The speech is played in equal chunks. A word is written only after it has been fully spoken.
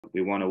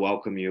We want to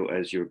welcome you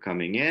as you're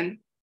coming in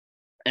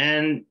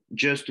and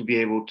just to be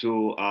able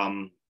to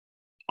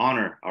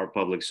honor our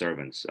public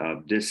servants.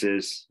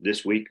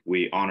 This week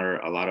we honor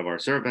a lot of our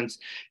servants,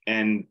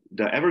 and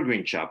the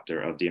Evergreen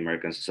chapter of the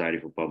American Society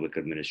for Public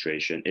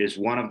Administration is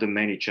one of the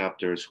many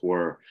chapters who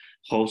are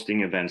hosting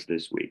events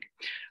this week.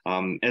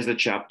 As a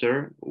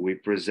chapter, we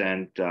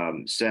present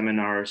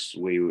seminars,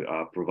 we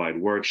provide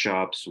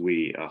workshops,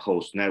 we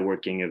host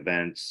networking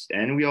events,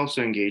 and we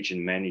also engage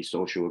in many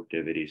social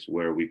activities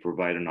where we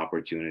provide an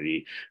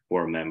opportunity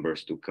for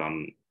members to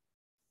come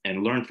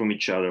and learn from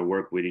each other,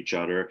 work with each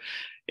other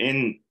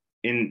in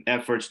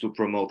efforts to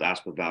promote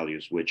ASPA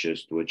values, which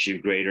is to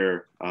achieve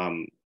greater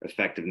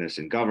effectiveness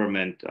in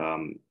government,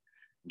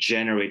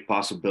 generate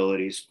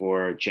possibilities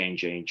for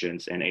change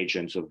agents and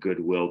agents of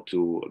goodwill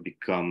to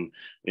become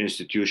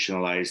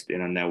institutionalized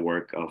in a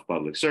network of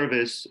public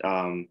service.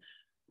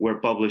 We're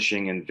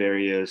publishing in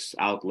various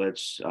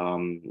outlets,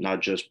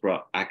 not just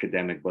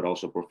academic, but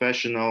also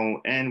professional.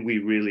 And we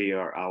really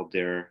are out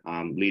there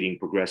leading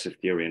progressive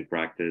theory and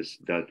practice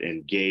that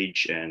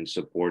engage and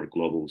support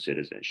global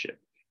citizenship.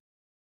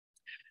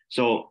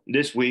 So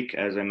this week,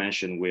 as I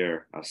mentioned,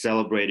 we're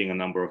celebrating a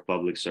number of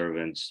public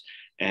servants.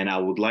 And I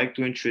would like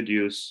to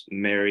introduce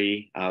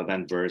Mary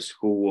Van Vers,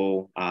 who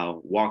will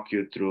walk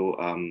you through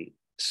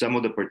some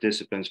of the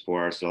participants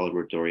for our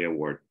celebratory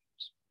award.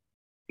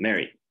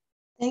 Mary.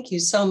 Thank you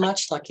so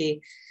much,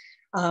 Lucky.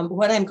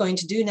 What I'm going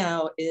to do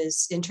now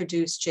is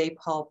introduce J.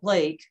 Paul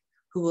Blake,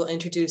 who will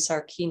introduce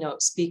our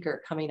keynote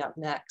speaker coming up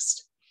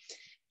next.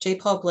 J.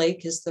 Paul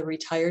Blake is the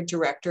retired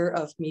Director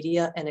of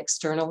Media and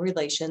External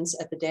Relations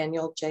at the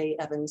Daniel J.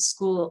 Evans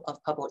School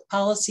of Public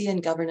Policy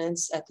and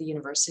Governance at the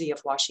University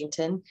of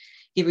Washington.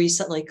 He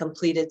recently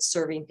completed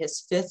serving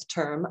his 5th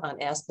term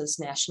on ASPA's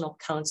National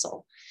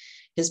Council.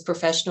 His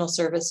professional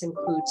service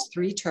includes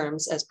 3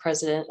 terms as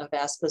president of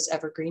ASPA's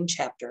Evergreen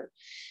chapter.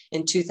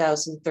 In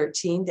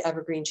 2013, the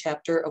Evergreen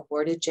chapter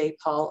awarded J.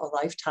 Paul a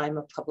Lifetime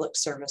of Public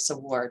Service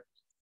Award.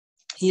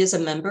 He is a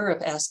member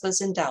of ASPA's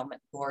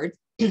Endowment Board.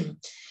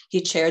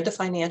 He chaired the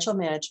Financial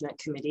Management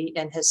Committee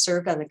and has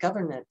served on the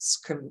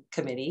Governance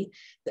Committee,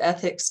 the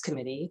Ethics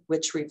Committee,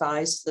 which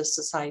revised the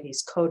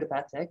Society's Code of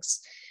Ethics,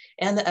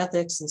 and the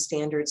Ethics and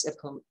Standards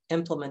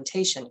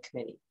Implementation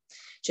Committee.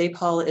 J.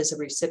 Paul is a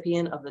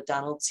recipient of the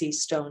Donald C.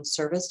 Stone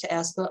Service to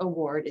ASPA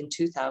Award in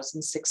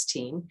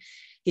 2016.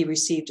 He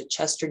received a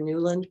Chester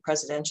Newland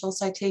Presidential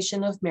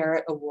Citation of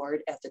Merit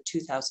Award at the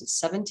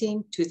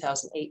 2017,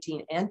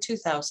 2018, and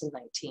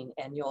 2019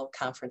 annual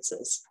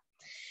conferences.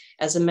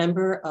 As a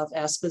member of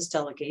ASPA's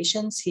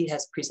delegations, he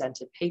has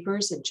presented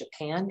papers in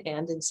Japan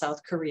and in South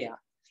Korea.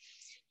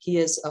 He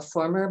is a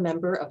former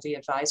member of the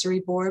advisory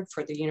board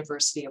for the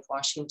University of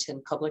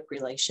Washington Public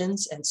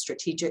Relations and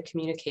Strategic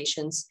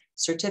Communications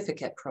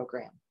Certificate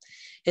Program.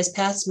 His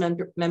past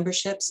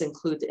memberships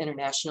include the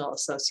International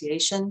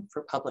Association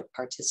for Public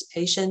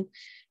Participation,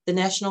 the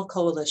National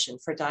Coalition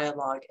for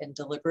Dialogue and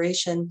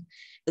Deliberation,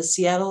 the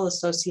Seattle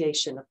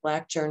Association of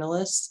Black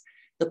Journalists,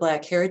 the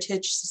Black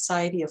Heritage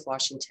Society of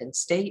Washington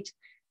State,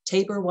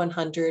 Tabor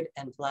 100,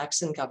 and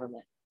Blacks in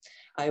Government.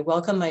 I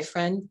welcome my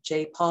friend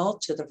J. Paul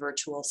to the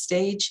virtual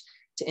stage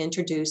to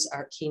introduce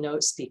our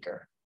keynote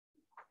speaker.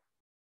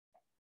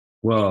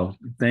 Well,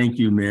 thank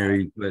you,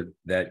 Mary, for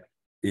that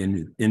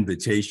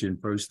invitation,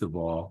 first of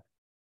all,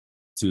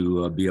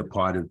 to be a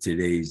part of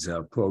today's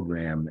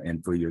program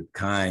and for your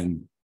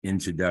kind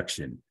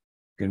introduction.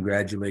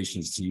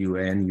 Congratulations to you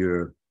and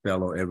your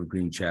fellow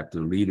Evergreen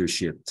chapter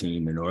leadership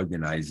team in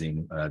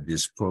organizing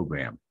this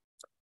program.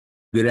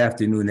 Good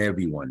afternoon,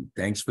 everyone.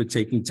 Thanks for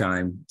taking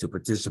time to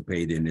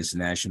participate in this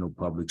National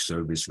Public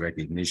Service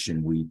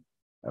Recognition Week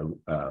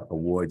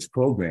Awards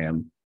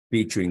program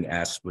featuring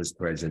ASPA's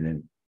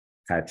president,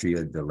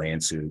 Patria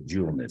DeLancer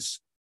Julness.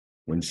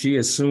 When she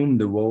assumed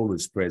the role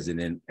as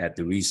president at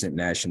the recent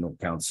National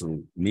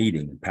Council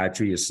meeting,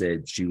 Patria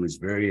said she was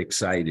very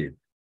excited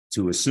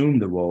to assume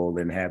the role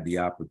and have the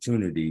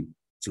opportunity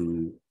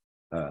to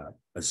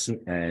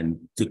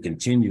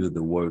continue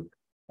the work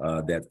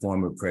that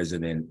former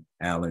President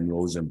Alan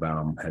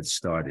Rosenbaum had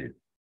started.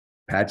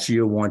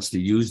 Patria wants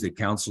to use the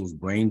council's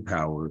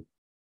brainpower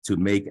to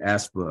make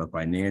ASPA a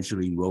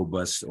financially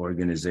robust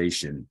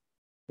organization,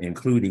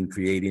 including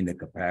creating the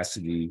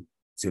capacity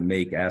to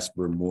make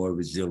ASPA more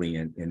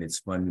resilient in its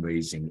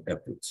fundraising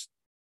efforts.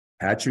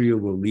 Patria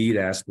will lead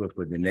ASPA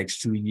for the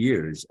next 2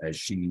 years as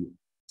she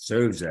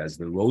serves as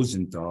the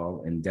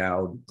Rosenthal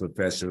Endowed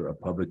Professor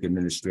of Public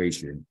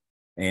Administration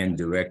and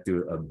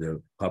Director of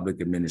the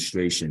Public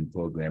Administration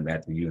Program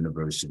at the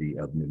University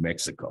of New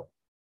Mexico.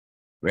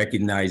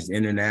 Recognized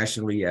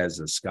internationally as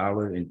a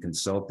scholar and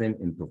consultant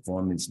in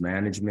performance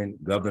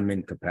management,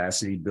 government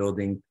capacity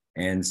building,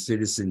 and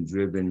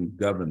citizen-driven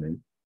government,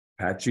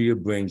 Patria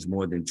brings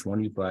more than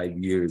 25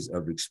 years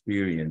of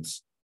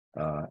experience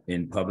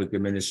in public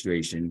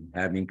administration,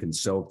 having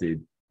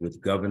consulted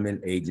with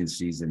government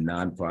agencies and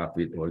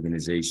nonprofit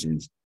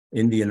organizations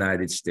in the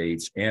United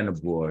States and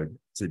abroad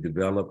to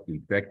develop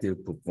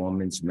effective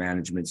performance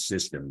management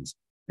systems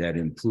that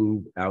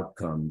improve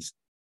outcomes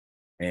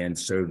and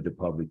serve the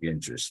public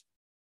interest.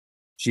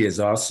 She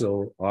has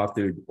also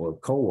authored or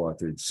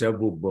co-authored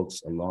several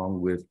books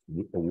along with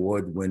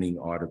award-winning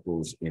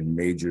articles in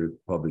major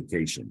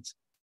publications.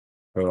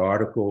 Her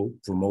article,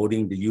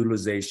 Promoting the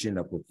Utilization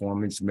of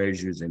Performance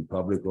Measures in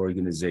Public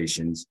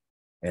Organizations,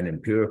 an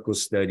empirical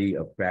study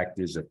of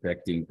factors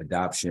affecting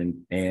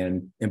adoption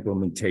and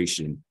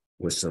implementation,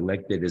 was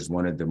selected as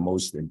one of the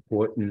most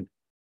important,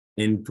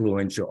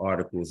 influential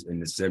articles in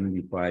the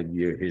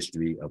 75-year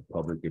history of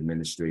public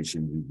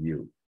administration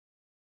review.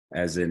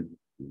 As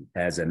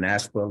an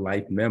ASPA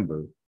Life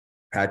member,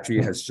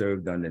 Patria has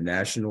served on the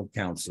National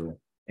Council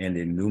and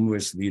in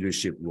numerous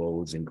leadership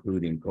roles,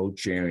 including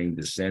co-chairing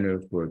the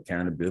Center for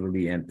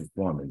Accountability and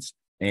Performance,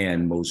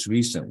 and most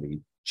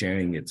recently,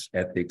 chairing its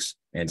Ethics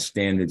and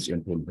Standards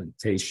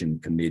Implementation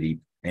Committee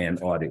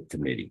and Audit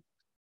Committee.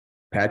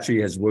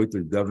 Patria has worked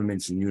with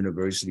governments and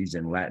universities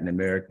in Latin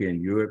America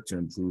and Europe to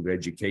improve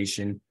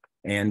education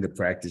and the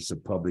practice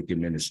of public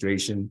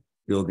administration,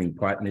 building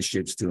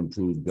partnerships to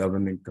improve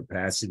government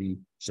capacity,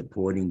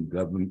 supporting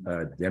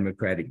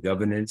democratic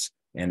governance,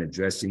 and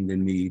addressing the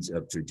needs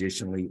of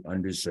traditionally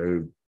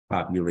underserved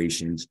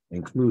populations,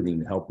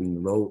 including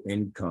helping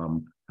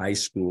low-income high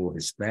school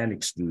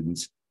Hispanic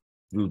students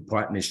through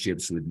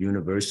partnerships with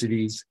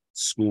universities,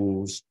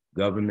 schools,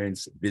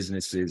 governments,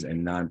 businesses,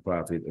 and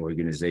nonprofit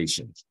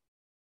organizations.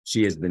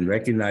 She has been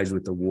recognized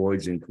with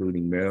awards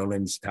including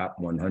Maryland's Top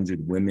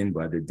 100 Women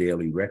by the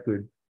Daily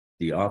Record,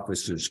 the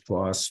Officer's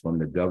Cross from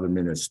the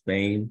Government of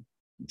Spain,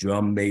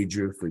 Drum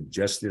Major for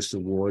Justice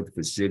Award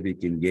for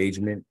Civic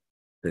Engagement,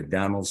 the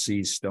Donald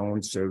C.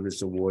 Stone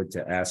Service Award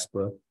to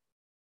ASPA,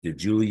 the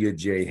Julia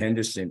J.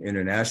 Henderson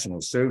International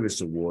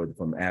Service Award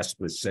from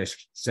ASPA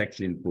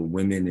Section for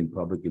Women in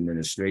Public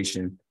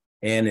Administration,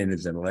 and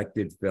is an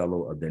elected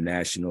fellow of the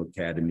National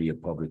Academy of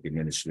Public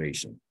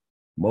Administration.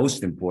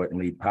 Most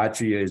importantly,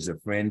 Patria is a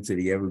friend to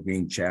the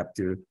Evergreen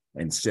chapter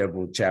and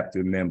several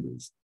chapter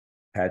members.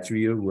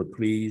 Patria, we're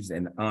pleased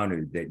and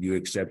honored that you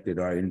accepted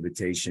our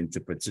invitation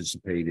to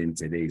participate in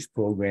today's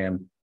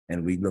program,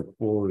 and we look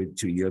forward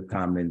to your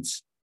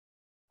comments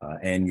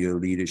and your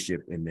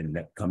leadership in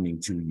the coming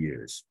 2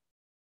 years.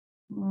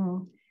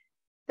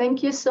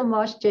 Thank you so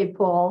much, J.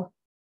 Paul,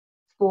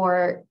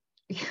 for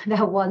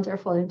that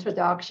wonderful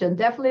introduction.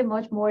 Definitely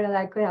much more than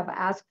I could have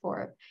asked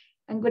for.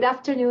 And good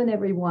afternoon,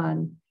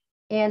 everyone.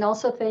 And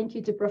also thank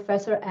you to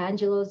Professor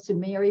Angelos, to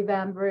Mary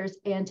Vanvers,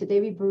 and to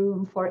David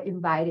Broom for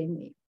inviting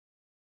me.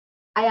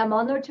 I am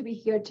honored to be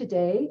here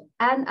today,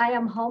 and I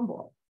am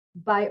humbled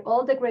by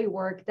all the great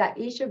work that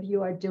each of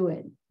you are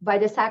doing, by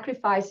the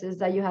sacrifices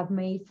that you have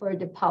made for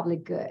the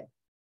public good.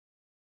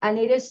 And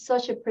it is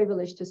such a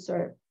privilege to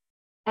serve.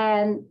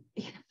 And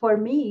for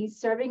me,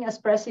 serving as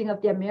president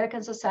of the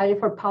American Society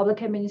for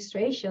Public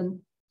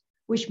Administration,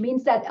 which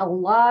means that a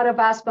lot of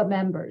ASPA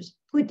members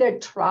put their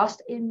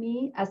trust in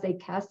me as they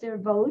cast their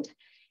vote,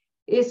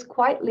 is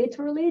quite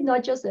literally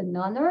not just an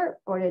honor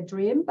or a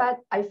dream, but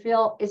I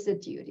feel it's a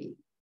duty.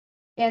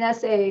 And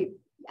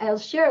I'll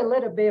share a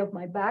little bit of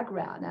my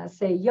background. As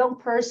a young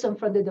person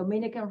from the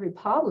Dominican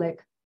Republic,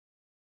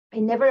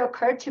 it never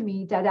occurred to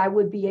me that I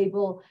would be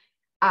able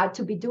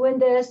to be doing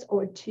this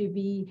or to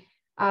be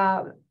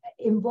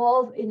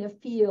involved in a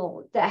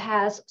field that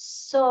has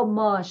so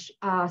much,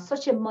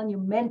 such a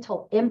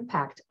monumental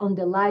impact on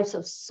the lives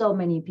of so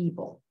many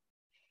people.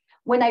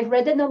 When I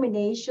read the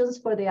nominations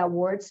for the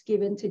awards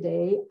given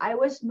today, I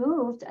was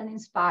moved and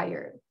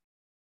inspired.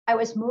 I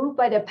was moved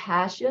by the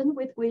passion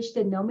with which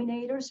the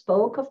nominators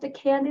spoke of the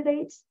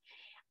candidates,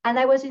 and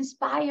I was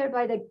inspired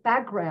by the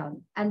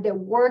background and the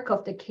work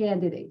of the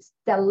candidates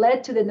that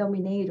led to the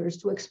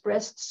nominators to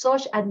express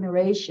such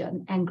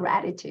admiration and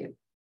gratitude.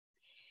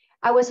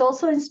 I was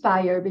also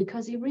inspired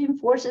because it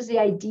reinforces the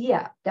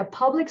idea that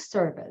public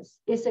service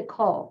is a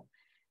call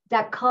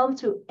that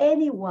comes to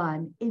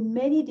anyone in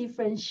many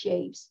different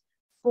shapes,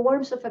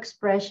 forms of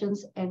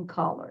expressions, and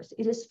colors.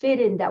 It is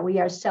fitting that we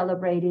are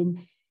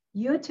celebrating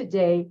you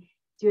today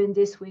during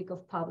this week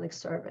of public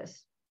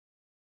service.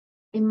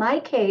 In my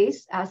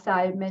case, as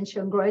I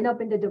mentioned, growing up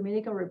in the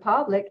Dominican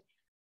Republic,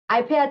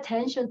 I pay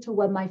attention to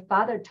what my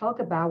father talked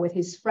about with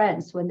his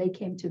friends when they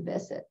came to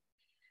visit.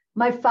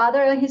 My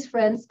father and his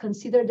friends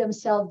consider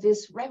themselves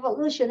these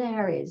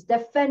revolutionaries,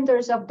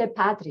 defenders of the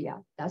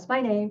patria. That's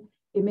my name.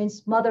 It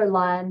means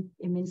motherland.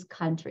 It means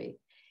country.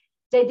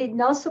 They did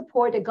not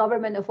support the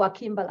government of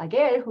Joaquín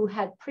Balaguer, who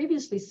had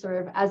previously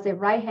served as the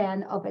right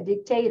hand of a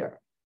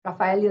dictator,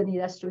 Rafael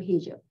Leonidas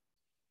Trujillo.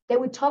 They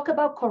would talk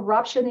about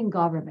corruption in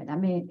government. I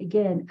mean,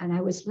 again, and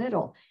I was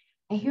little.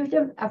 I hear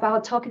them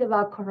talking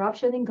about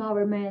corruption in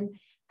government.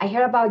 I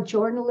hear about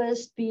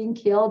journalists being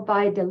killed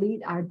by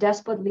our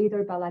despot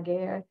leader,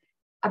 Balaguer,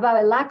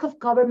 about a lack of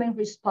government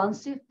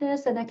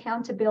responsiveness and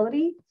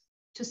accountability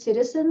to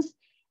citizens,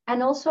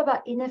 and also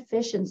about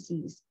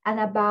inefficiencies and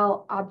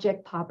about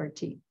abject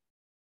poverty.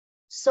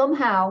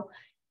 Somehow,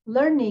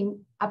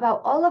 learning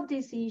about all of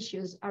these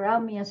issues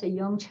around me as a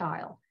young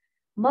child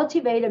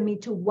motivated me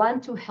to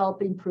want to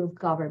help improve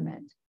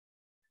government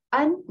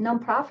and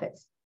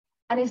nonprofits.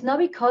 And it's not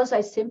because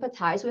I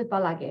sympathize with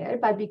Balaguer,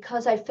 but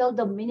because I felt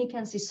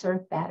Dominicans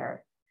deserve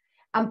better.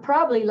 And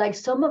probably like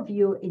some of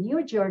you in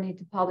your journey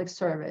to public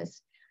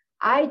service,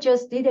 I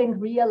just didn't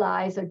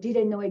realize or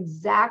didn't know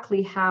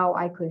exactly how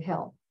I could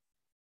help.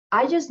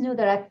 I just knew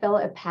that I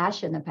felt a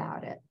passion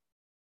about it.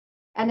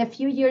 And a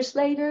few years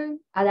later,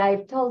 and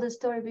I've told this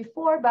story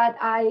before, but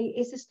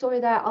it's a story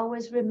that I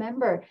always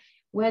remember.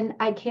 When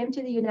I came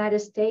to the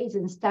United States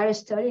and started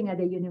studying at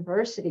the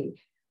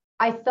university,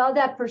 I thought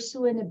that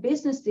pursuing a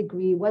business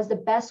degree was the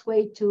best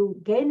way to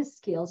gain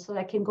skills so that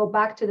I can go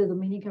back to the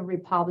Dominican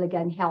Republic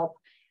and help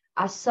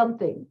as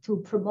something to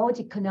promote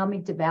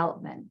economic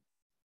development.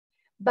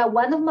 But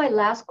one of my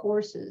last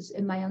courses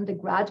in my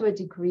undergraduate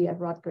degree at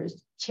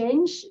Rutgers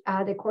changed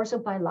the course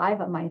of my life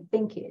and my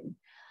thinking.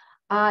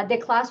 The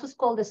class was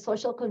called The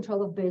Social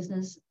Control of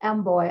Business.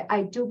 And boy,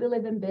 I do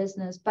believe in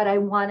business, but I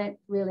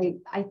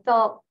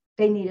thought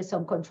they needed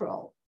some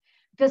control.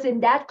 Because in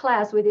that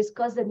class, we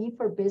discussed the need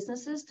for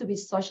businesses to be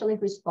socially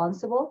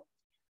responsible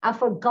and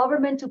for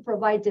government to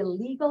provide the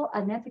legal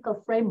and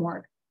ethical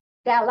framework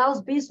that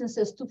allows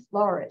businesses to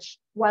flourish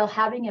while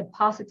having a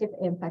positive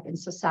impact in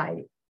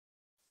society.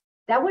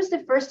 That was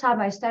the first time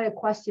I started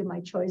questioning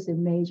my choice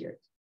in majors.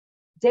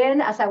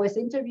 Then, as I was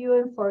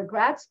interviewing for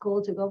grad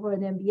school to go for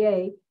an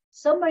MBA,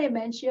 somebody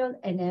mentioned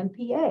an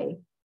MPA.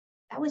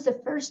 That was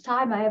the first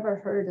time I ever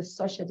heard of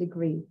such a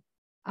degree.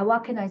 And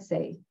what can I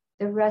say?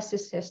 The rest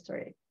is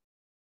history.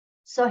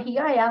 So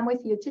here I am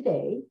with you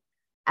today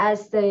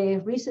as the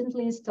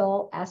recently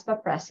installed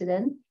ASPA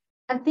president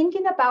and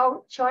thinking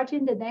about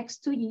charting the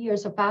next 2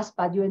 years of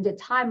ASPA during the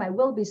time I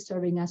will be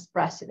serving as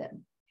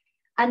president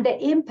and the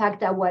impact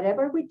that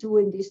whatever we do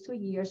in these 2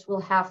 years will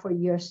have for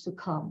years to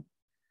come.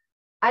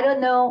 I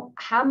don't know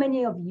how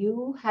many of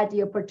you had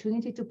the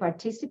opportunity to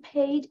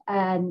participate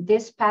in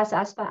this past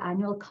ASPA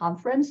annual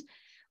conference,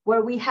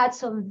 where we had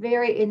some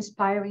very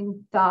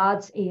inspiring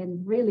thoughts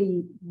and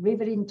really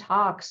riveting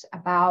talks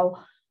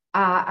about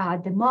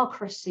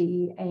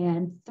democracy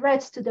and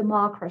threats to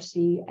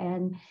democracy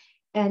and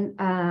in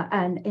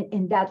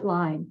that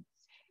line.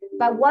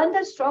 But one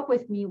that struck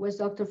with me was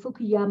Dr.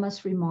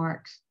 Fukuyama's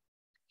remarks.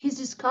 His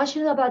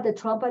discussion about the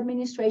Trump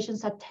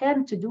administration's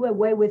attempt to do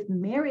away with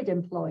merit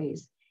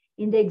employees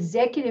in the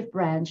executive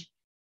branch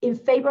in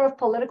favor of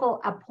political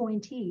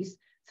appointees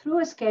through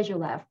a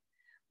Schedule F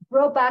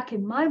brought back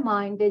in my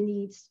mind the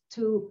need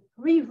to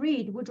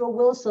reread Woodrow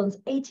Wilson's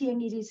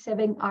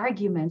 1887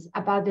 arguments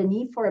about the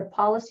need for a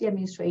policy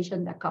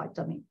administration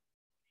dichotomy.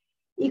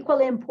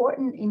 Equally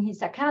important in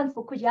his account,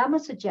 Fukuyama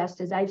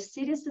suggested that if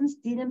citizens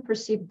didn't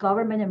perceive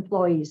government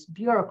employees,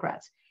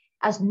 bureaucrats,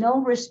 as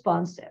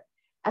non-responsive,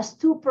 as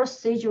too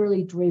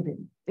procedurally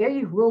driven,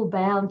 very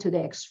rule-bound to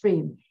the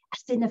extreme,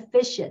 as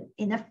inefficient,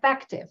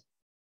 ineffective,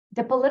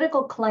 the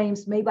political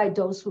claims made by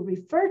those who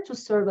refer to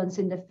servants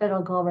in the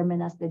federal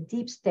government as the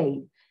deep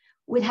state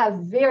would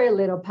have very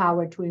little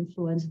power to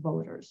influence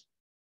voters.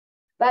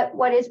 But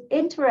what is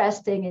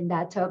interesting in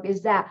that talk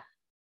is that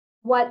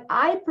what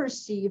I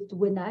perceived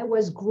when I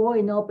was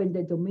growing up in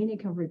the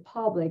Dominican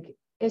Republic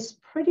is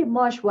pretty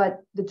much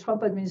what the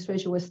Trump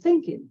administration was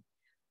thinking.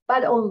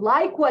 But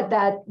unlike what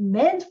that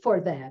meant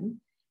for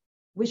them,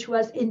 which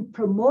was in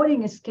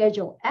promoting a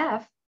Schedule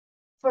F,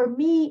 for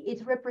me,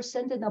 it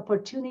represented an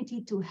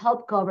opportunity to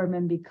help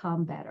government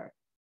become better.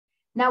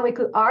 Now, we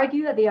could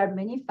argue that there are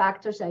many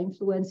factors that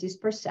influence these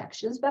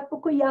perceptions, but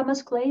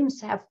Fukuyama's claims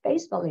have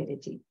face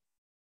validity.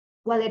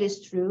 While it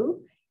is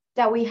true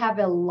that we have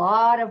a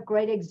lot of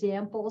great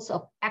examples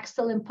of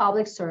excellent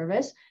public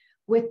service,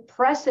 with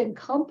present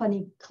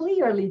company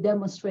clearly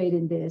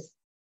demonstrating this,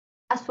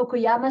 as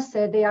Fukuyama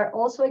said, there are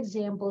also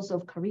examples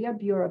of career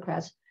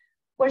bureaucrats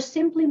who are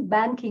simply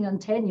banking on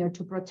tenure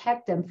to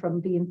protect them from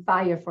being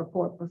fired for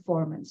poor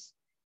performance.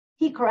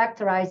 He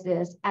characterized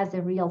this as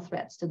the real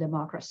threats to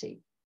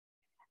democracy.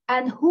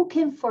 And who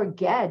can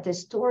forget the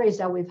stories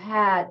that we've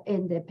had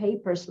in the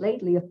papers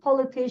lately of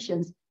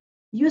politicians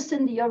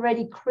using the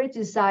already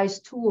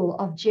criticized tool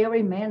of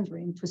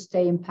gerrymandering to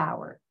stay in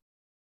power.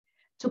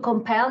 To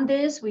compound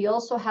this, we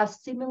also have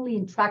seemingly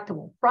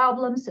intractable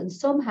problems, and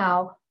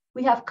somehow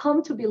we have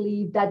come to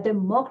believe that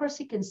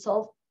democracy can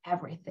solve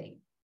everything.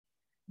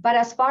 But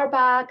as far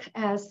back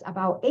as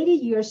about 80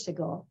 years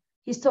ago,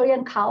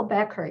 historian Carl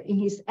Becker, in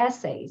his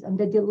essays on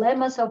the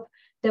dilemmas of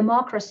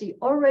democracy,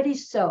 already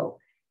saw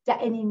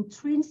that an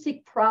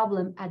intrinsic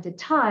problem at the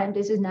time,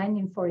 this is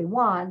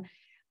 1941,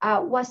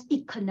 was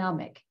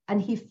economic,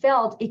 and he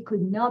felt it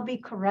could not be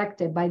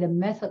corrected by the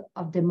method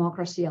of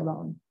democracy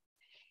alone.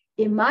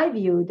 In my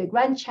view, the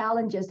grand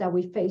challenges that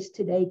we face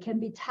today can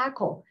be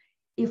tackled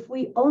if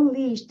we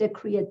unleash the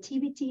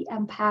creativity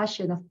and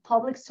passion of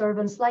public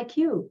servants like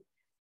you,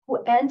 who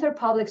enter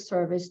public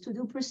service to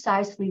do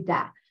precisely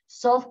that,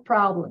 solve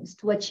problems,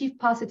 to achieve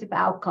positive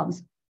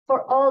outcomes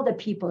for all the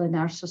people in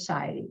our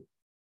society.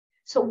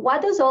 So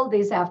what does all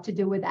this have to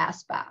do with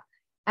ASPA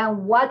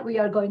and what we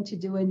are going to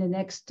do in the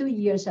next 2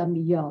 years and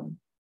beyond?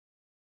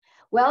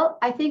 Well,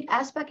 I think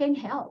ASPA can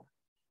help.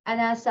 And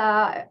as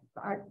our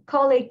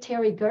colleague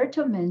Terry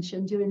Gerto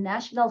mentioned during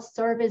National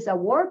Service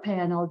Award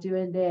panel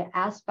during the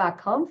ASPA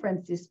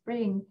conference this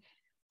spring,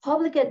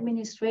 public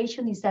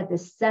administration is at the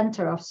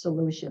center of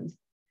solutions.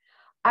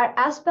 Our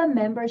ASPA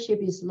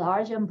membership is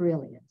large and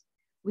brilliant.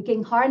 We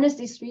can harness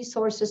these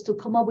resources to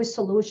come up with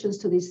solutions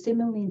to these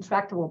seemingly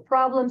intractable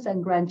problems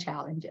and grand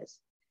challenges.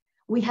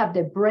 We have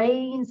the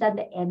brains and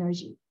the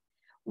energy.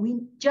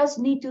 We just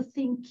need to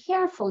think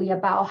carefully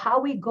about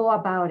how we go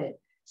about it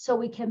so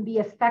we can be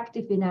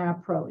effective in our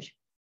approach.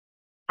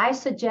 I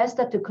suggest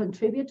that to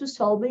contribute to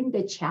solving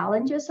the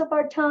challenges of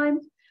our time,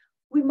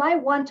 we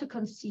might want to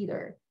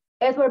consider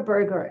Edward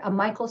Berger and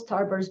Michael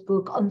Starber's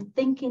book on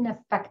thinking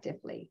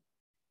effectively.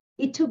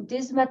 It took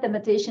these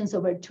mathematicians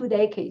over 2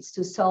 decades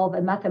to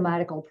solve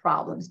mathematical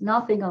problems,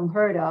 nothing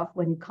unheard of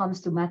when it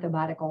comes to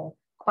mathematical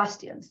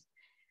questions.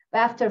 But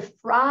after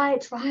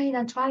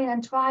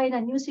trying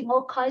and using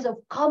all kinds of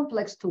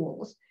complex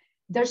tools,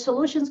 their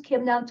solutions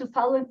came down to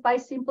following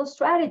 5 simple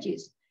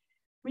strategies.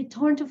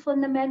 Return to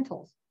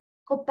fundamentals,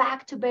 go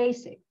back to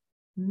basics,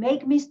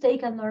 make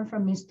mistakes and learn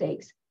from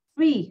mistakes.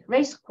 3,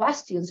 raise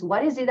questions.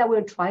 What is it that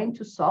we're trying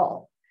to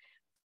solve?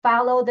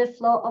 Follow the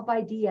flow of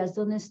ideas,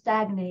 don't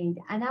stagnate.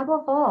 And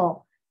above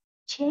all,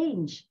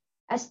 change.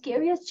 As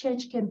scary as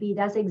change can be,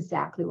 that's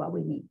exactly what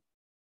we need.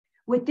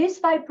 With these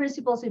 5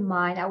 principles in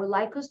mind, I would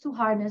like us to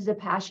harness the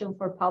passion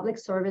for public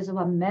service of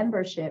our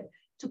membership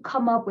to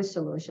come up with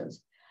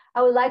solutions.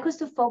 I would like us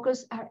to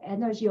focus our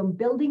energy on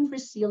building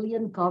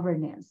resilient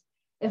governance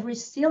and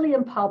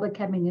resilient public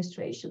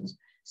administrations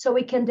so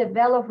we can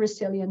develop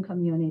resilient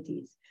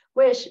communities,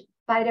 which,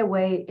 by the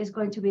way, is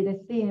going to be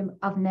the theme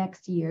of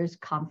next year's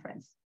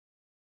conference.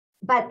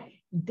 But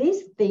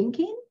this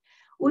thinking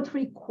would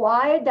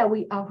require that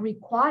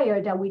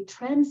we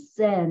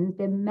transcend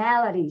the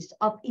maladies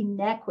of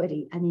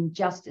inequity and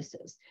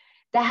injustices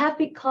that have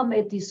become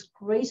a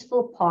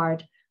disgraceful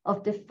part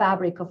of the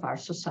fabric of our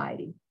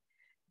society.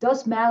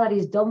 Those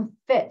maladies don't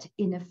fit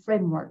in a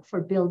framework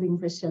for building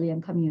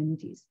resilient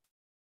communities.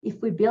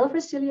 If we build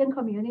resilient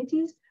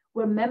communities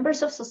where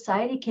members of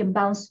society can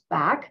bounce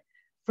back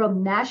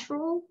from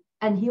natural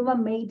and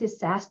human-made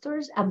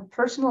disasters and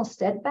personal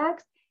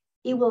setbacks,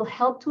 it will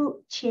help to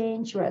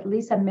change or at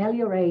least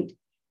ameliorate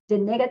the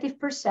negative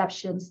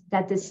perceptions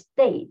that the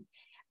state,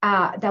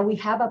 that we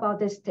have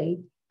about the state,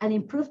 and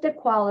improve the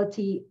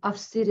quality of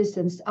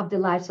citizens, of the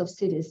lives of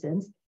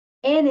citizens,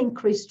 and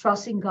increase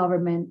trust in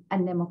government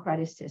and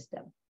democratic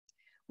system.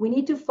 We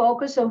need to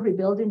focus on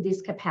rebuilding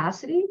this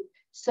capacity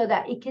so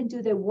that it can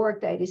do the work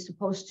that it is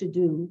supposed to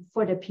do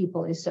for the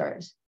people it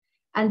serves.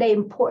 And the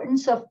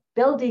importance of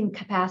building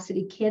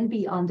capacity can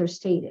be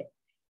understated,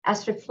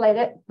 as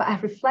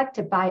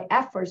reflected by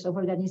efforts of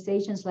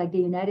organizations like the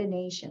United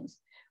Nations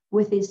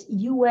with its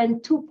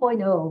UN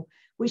 2.0,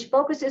 which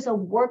focuses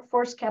on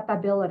workforce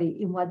capability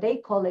in what they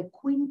call a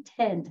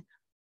quintet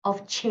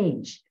of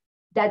change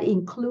that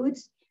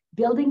includes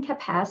building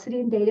capacity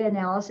in data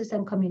analysis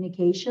and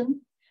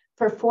communication,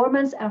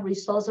 performance and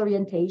results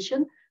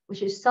orientation,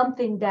 which is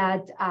something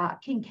that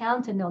King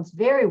County knows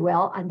very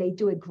well, and they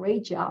do a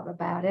great job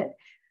about it,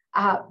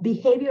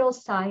 behavioral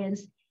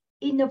science,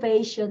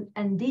 innovation,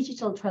 and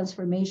digital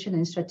transformation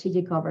and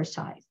strategic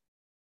oversight.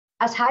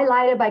 As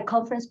highlighted by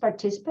conference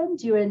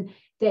participants during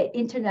the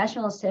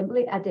International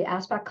Assembly at the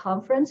ASPA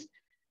conference,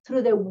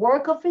 through the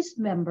work of its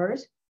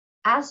members,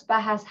 ASPA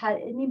has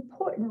had an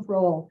important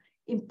role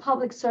in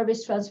public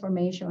service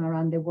transformation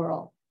around the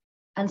world.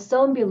 And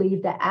some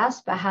believe that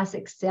ASPA has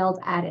excelled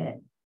at it.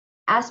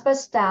 ASPA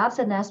staffs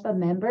and ASPA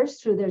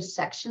members, through their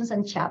sections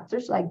and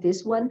chapters like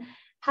this one,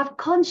 have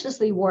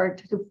consciously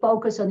worked to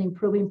focus on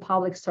improving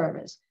public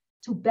service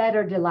to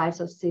better the lives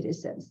of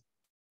citizens.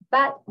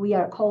 But we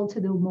are called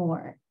to do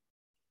more.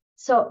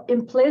 So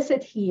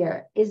implicit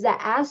here is that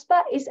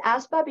ASPA is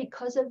ASPA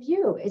because of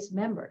you, its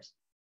members.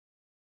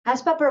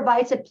 ASPA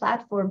provides a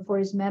platform for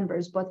its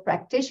members, both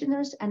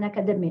practitioners and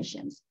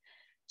academicians,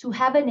 to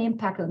have an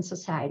impact on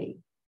society.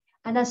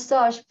 And as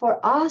such, for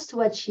us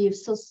to achieve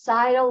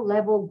societal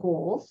level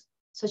goals,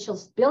 such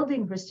as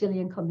building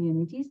resilient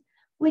communities,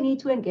 we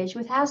need to engage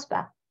with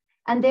ASPA.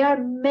 And there are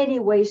many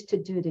ways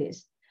to do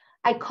this.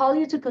 I call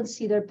you to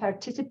consider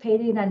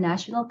participating in a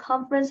national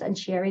conference and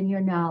sharing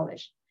your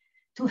knowledge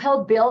to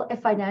help build a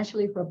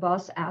financially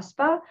robust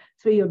ASPA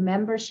through your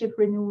membership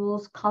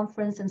renewals,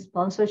 conference and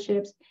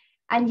sponsorships,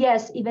 and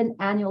yes, even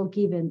annual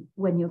giving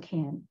when you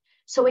can,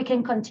 so we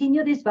can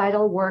continue this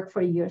vital work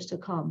for years to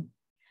come.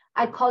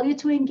 I call you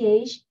to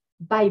engage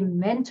by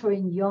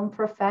mentoring young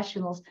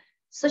professionals,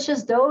 such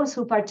as those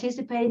who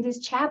participate in this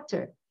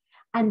chapter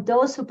and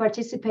those who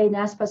participate in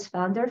ASPA's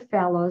Founder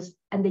Fellows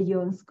and the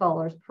Young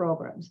Scholars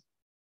programs.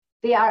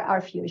 They are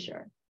our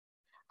future.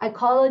 I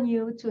call on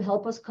you to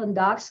help us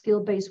conduct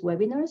skill-based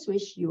webinars,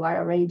 which you are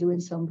already doing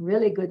some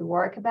really good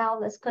work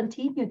about. Let's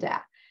continue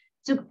that.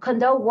 To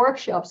conduct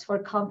workshops for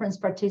conference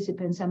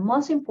participants. And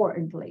most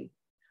importantly,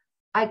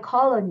 I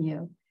call on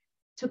you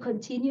to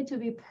continue to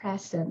be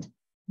present,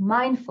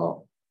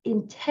 mindful,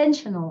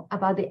 intentional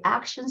about the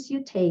actions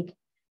you take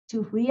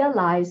to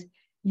realize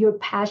your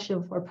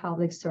passion for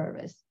public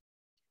service.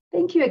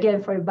 Thank you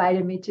again for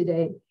inviting me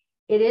today.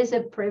 It is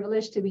a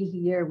privilege to be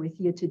here with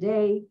you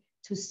today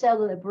to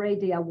celebrate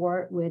the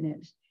award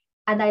winners.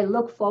 And I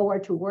look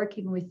forward to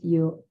working with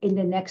you in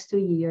the next 2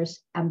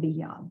 years and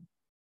beyond.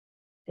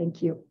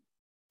 Thank you.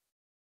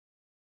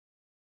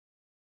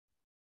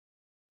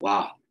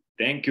 Wow.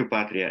 Thank you,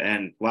 Patria.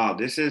 And wow,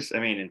 this is, I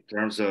mean, in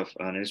terms of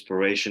an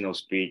inspirational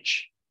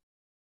speech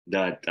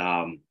that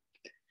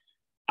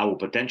I will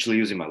potentially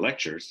use in my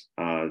lectures,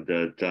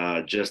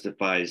 that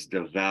justifies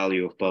the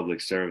value of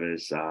public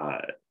service.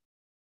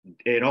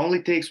 It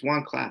only takes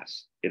one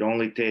class. It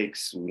only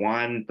takes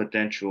one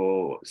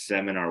potential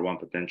seminar, one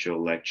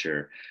potential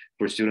lecture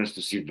for students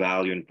to see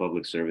value in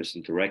public service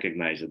and to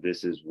recognize that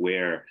this is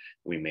where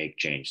we make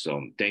change.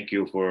 So thank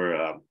you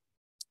for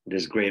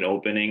this great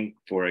opening,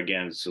 for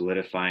again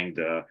solidifying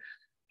the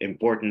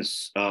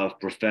importance of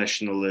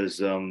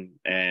professionalism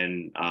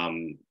and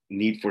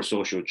need for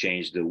social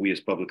change, that we as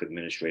public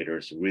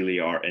administrators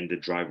really are in the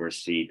driver's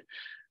seat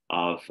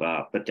of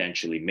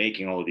potentially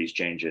making all of these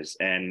changes.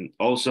 And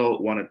also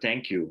want to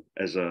thank you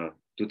as a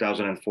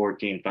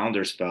 2014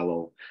 Founders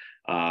Fellow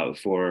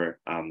for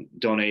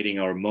donating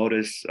our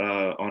modus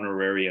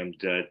honorarium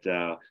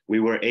that we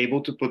were able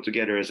to put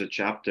together as a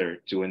chapter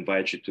to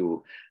invite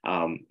you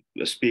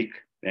to speak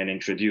and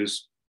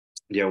introduce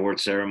the award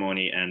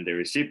ceremony and the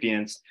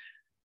recipients.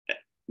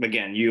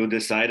 Again, you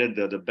decided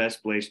that the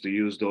best place to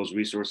use those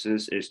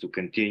resources is to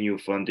continue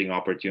funding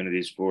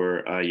opportunities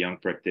for young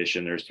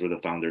practitioners through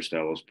the Founders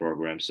Fellows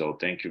program. So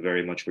thank you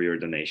very much for your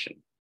donation.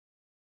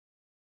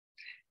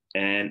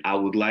 And I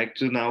would like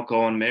to now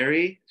call on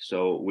Mary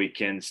so we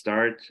can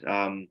start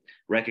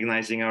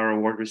recognizing our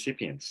award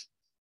recipients.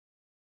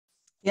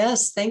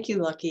 Yes, thank you,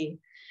 Lucky.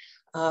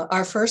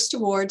 Our first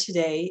award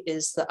today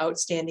is the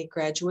Outstanding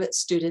Graduate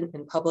Student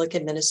in Public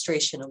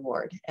Administration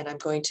Award, and I'm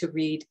going to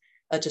read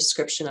a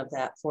description of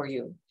that for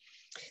you.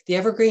 The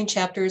Evergreen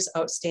Chapter's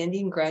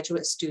Outstanding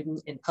Graduate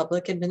Student in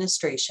Public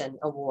Administration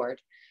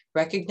Award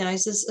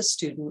recognizes a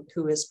student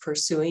who is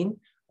pursuing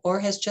or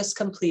has just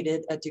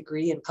completed a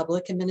degree in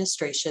public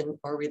administration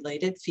or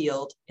related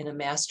field in a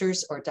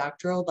master's or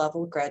doctoral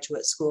level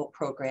graduate school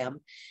program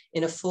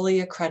in a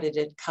fully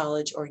accredited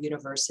college or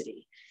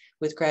university,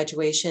 with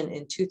graduation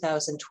in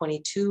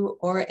 2022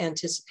 or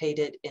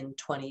anticipated in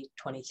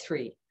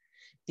 2023.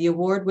 The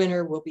award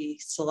winner will be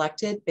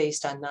selected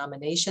based on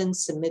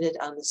nominations submitted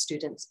on the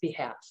student's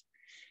behalf.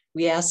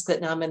 We ask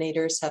that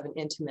nominators have an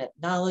intimate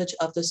knowledge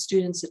of the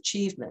student's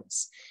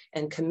achievements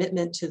and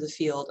commitment to the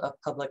field of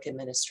public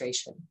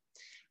administration.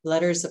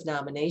 Letters of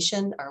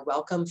nomination are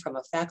welcome from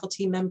a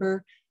faculty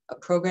member, a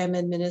program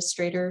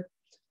administrator,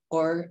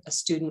 or a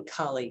student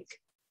colleague.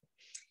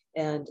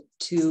 And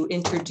to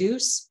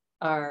introduce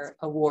our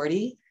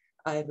awardee,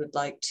 I would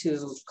like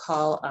to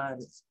call on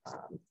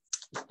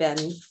Ben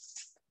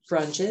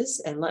Brunges,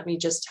 and let me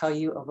just tell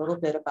you a little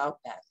bit about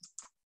Ben.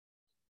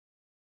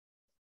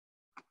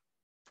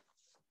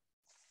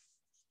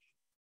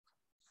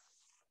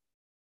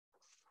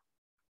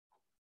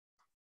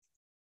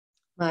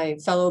 My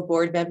fellow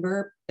board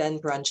member, Ben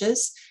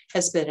Brunges,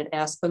 has been an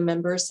ASPA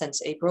member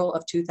since April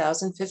of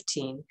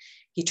 2015.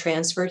 He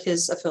transferred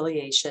his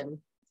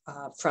affiliation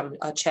from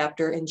a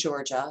chapter in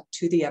Georgia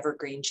to the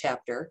Evergreen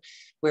chapter,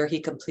 where he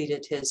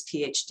completed his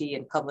PhD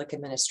in public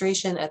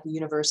administration at the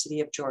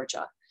University of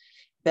Georgia.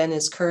 Ben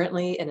is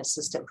currently an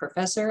assistant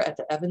professor at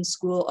the Evans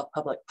School of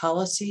Public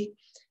Policy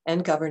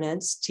and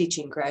Governance,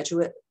 teaching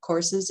graduate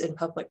courses in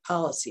public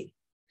policy.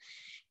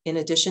 In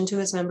addition to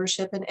his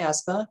membership in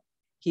ASPA,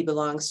 he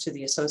belongs to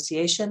the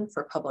Association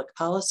for Public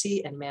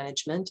Policy and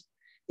Management,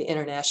 the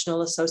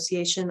International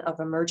Association of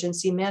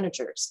Emergency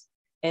Managers,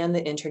 and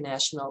the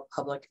International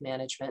Public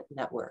Management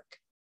Network.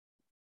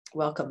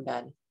 Welcome,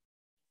 Ben.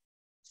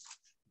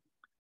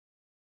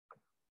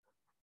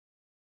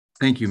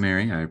 Thank you,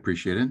 Mary. I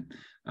appreciate it.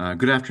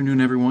 Good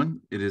afternoon,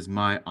 everyone. It is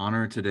my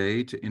honor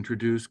today to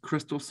introduce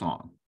Crystal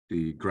Song,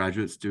 the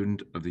Graduate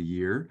Student of the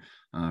Year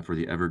for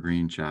the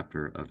Evergreen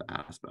chapter of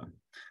ASPA.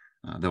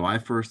 Though I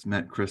first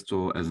met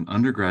Crystal as an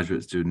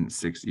undergraduate student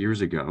 6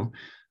 years ago,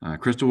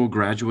 Crystal will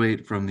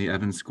graduate from the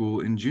Evans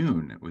School in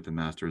June with a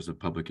Master's of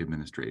Public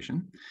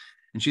Administration.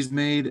 And she's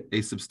made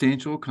a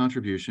substantial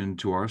contribution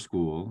to our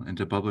school and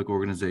to public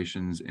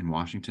organizations in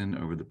Washington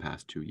over the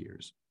past 2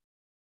 years.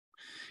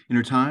 In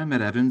her time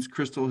at Evans,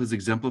 Crystal has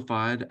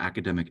exemplified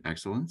academic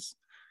excellence,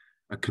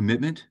 a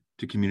commitment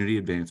to community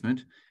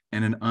advancement,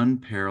 and an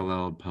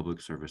unparalleled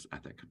public service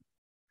ethic.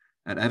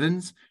 At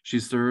Evans, she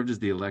served as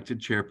the elected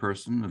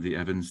chairperson of the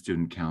Evans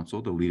Student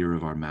Council, the leader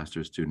of our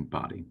master's student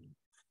body.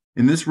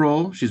 In this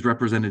role, she's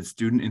represented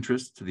student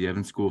interests to the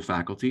Evans School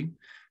faculty,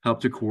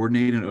 helped to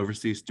coordinate and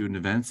oversee student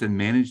events, and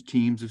manage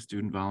teams of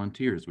student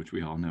volunteers, which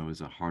we all know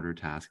is a harder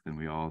task than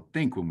we all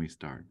think when we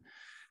start.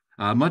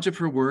 Much of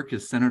her work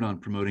is centered on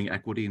promoting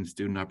equity and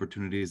student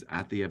opportunities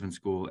at the Evans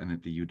School and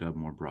at the UW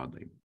more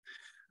broadly.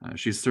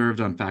 She's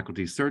served on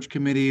faculty search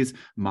committees,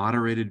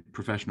 moderated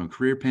professional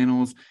career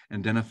panels,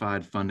 and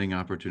identified funding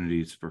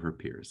opportunities for her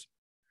peers.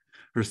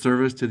 Her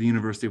service to the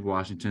University of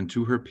Washington,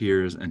 to her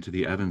peers, and to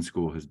the Evans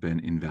School has been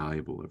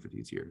invaluable over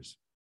these years.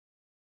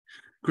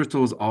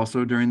 Crystal has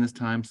also during this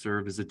time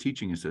served as a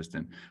teaching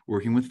assistant,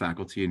 working with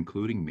faculty,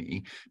 including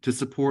me, to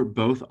support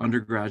both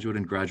undergraduate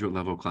and graduate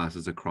level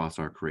classes across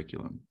our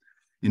curriculum.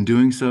 In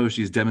doing so,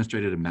 she's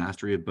demonstrated a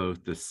mastery of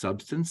both the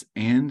substance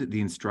and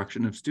the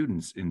instruction of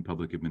students in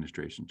public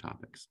administration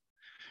topics.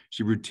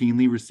 She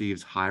routinely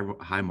receives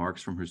high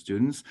marks from her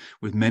students,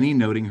 with many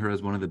noting her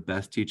as one of the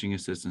best teaching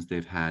assistants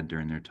they've had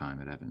during their time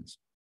at Evans.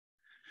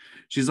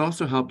 She's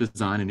also helped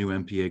design a new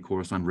MPA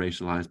course on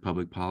racialized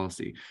public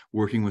policy,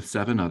 working with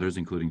 7 others,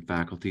 including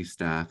faculty,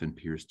 staff, and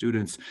peer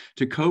students,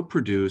 to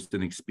co-produce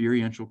an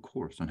experiential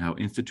course on how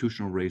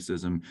institutional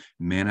racism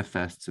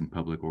manifests in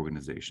public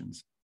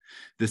organizations.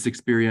 This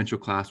experiential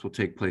class will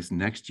take place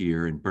next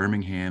year in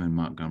Birmingham and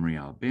Montgomery,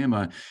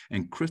 Alabama,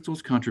 and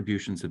Crystal's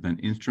contributions have been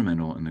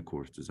instrumental in the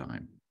course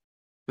design.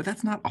 But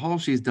that's not all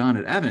she's done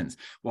at Evans.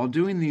 While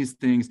doing these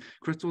things,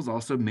 Crystal's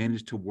also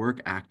managed to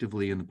work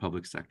actively in the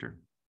public sector.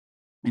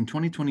 In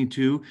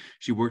 2022,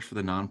 she worked for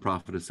the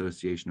Nonprofit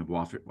Association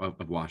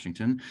of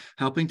Washington,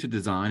 helping to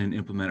design and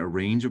implement a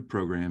range of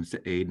programs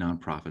to aid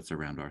nonprofits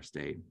around our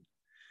state.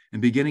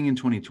 And beginning in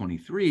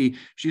 2023,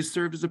 she has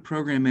served as a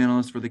program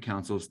analyst for the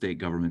Council of State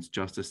Government's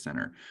Justice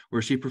Center,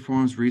 where she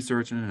performs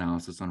research and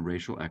analysis on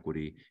racial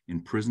equity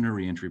in prisoner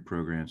reentry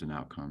programs and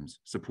outcomes,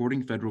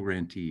 supporting federal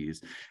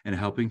grantees, and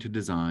helping to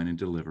design and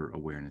deliver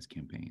awareness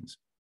campaigns.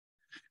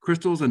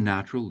 Crystal is a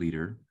natural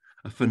leader,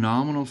 a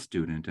phenomenal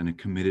student, and a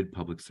committed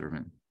public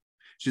servant.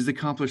 She's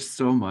accomplished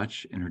so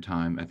much in her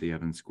time at the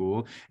Evans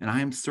School, and I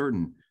am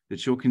certain that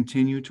she'll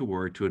continue to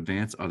work to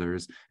advance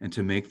others and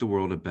to make the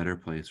world a better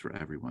place for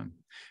everyone,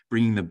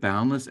 bringing the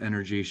boundless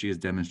energy she has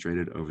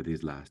demonstrated over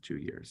these last 2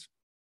 years.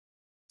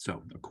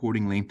 So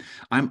accordingly,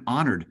 I'm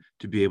honored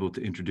to be able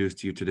to introduce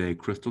to you today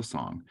Crystal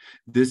Song,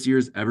 this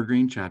year's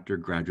Evergreen Chapter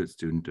Graduate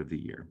Student of the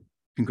Year.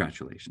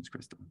 Congratulations,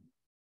 Crystal.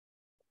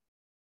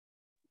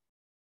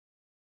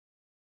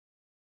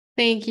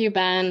 Thank you,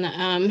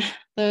 Ben.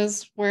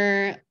 Those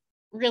were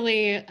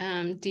really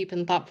deep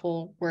and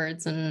thoughtful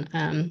words, and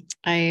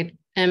I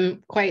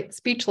am quite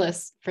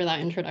speechless for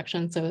that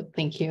introduction, so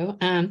thank you.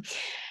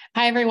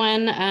 Hi,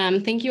 everyone.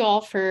 Thank you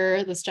all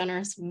for this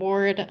generous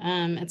award.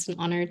 It's an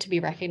honor to be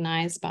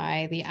recognized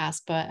by the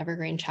ASPA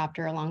Evergreen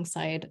chapter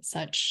alongside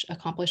such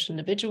accomplished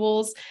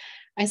individuals.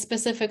 I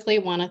specifically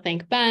want to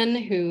thank Ben,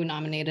 who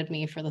nominated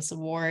me for this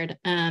award.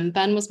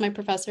 Ben was my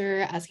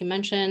professor, as he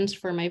mentioned,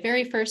 for my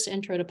very first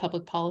Intro to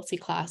Public Policy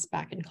class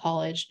back in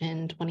college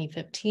in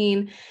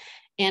 2015.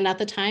 And at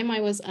the time, I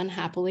was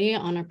unhappily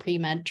on a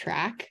pre-med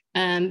track.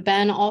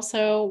 Ben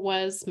also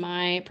was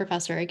my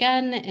professor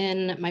again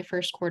in my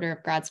first quarter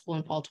of grad school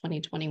in fall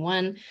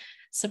 2021.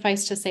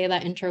 Suffice to say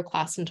that intro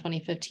class in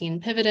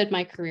 2015 pivoted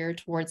my career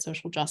towards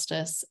social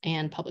justice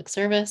and public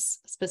service,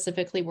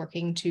 specifically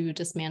working to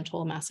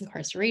dismantle mass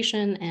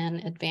incarceration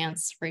and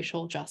advance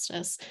racial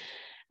justice.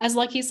 As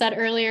Lucky said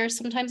earlier,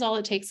 sometimes all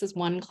it takes is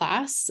one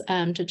class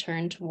to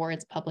turn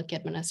towards public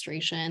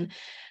administration.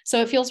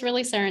 So it feels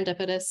really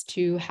serendipitous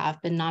to have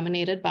been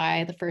nominated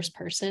by the first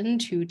person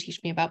to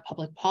teach me about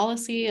public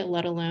policy,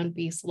 let alone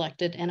be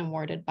selected and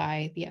awarded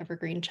by the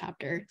Evergreen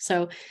chapter.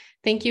 So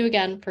thank you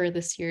again for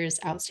this year's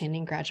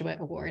Outstanding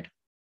Graduate Award.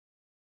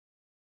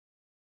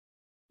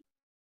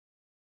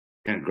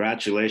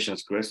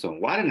 Congratulations, Crystal.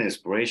 What an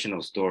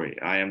inspirational story.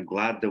 I am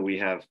glad that we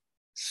have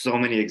so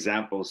many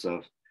examples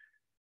of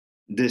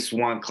this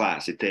one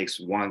class. It takes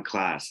one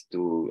class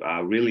to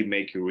really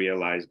make you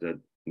realize that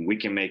we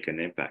can make an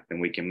impact,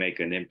 and we can make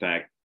an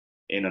impact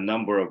in a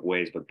number of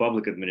ways. But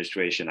public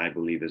administration, I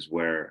believe, is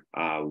where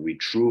we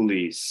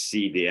truly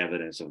see the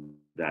evidence of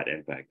that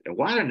impact. And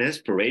what an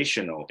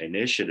inspirational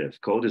initiative,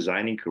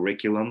 co-designing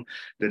curriculum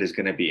that is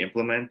going to be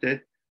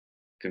implemented.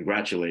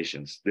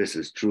 Congratulations. This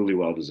is truly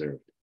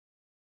well-deserved.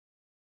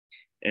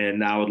 And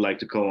now I would like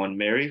to call on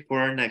Mary for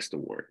our next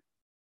award.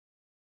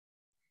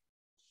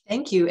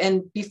 Thank you.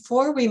 And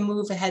before we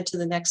move ahead to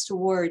the next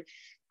award,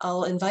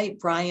 I'll invite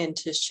Brian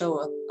to show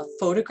a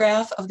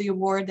photograph of the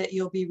award that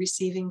you'll be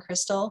receiving,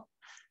 Crystal.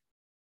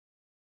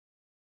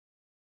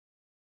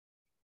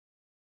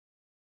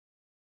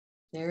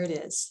 There it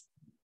is.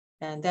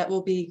 And that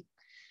will be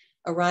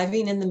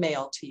arriving in the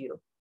mail to you.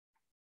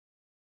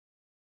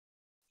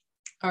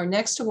 Our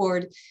next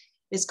award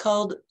is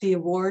called the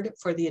Award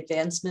for the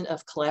Advancement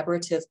of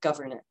Collaborative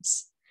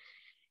Governance.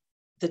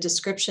 The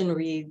description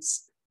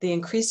reads, the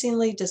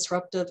increasingly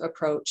disruptive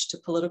approach to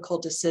political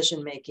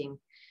decision-making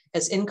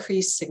has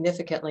increased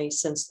significantly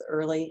since the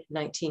early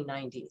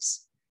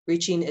 1990s,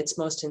 reaching its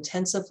most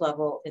intensive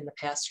level in the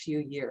past few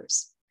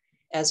years.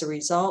 As a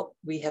result,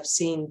 we have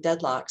seen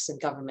deadlocks in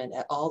government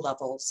at all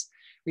levels,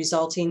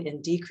 resulting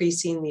in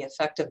decreasing the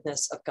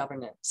effectiveness of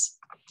governance.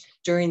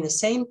 During the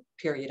same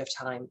period of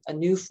time, a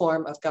new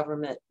form of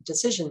government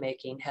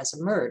decision-making has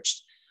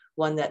emerged,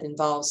 one that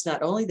involves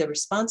not only the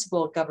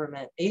responsible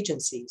government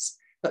agencies,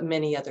 but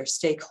many other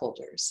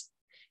stakeholders.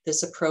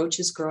 This approach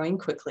is growing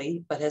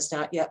quickly, but has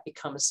not yet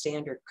become a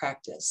standard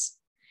practice.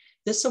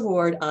 This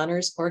award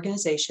honors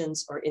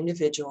organizations or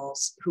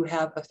individuals who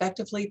have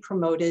effectively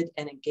promoted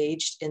and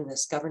engaged in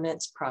this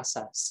governance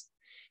process,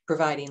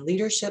 providing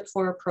leadership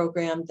for a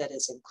program that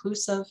is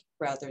inclusive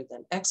rather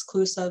than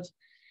exclusive,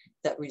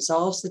 that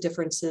resolves the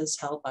differences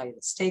held by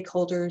the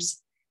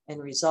stakeholders,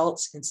 and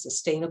results in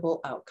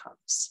sustainable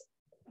outcomes.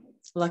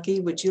 Lucky,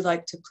 would you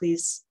like to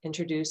please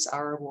introduce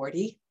our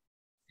awardee?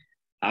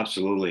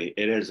 Absolutely.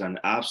 It is an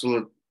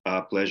absolute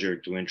pleasure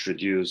to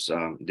introduce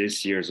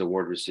this year's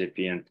award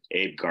recipient,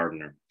 Abe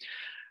Gardner.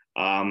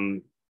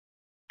 And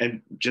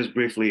just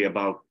briefly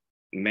about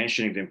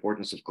mentioning the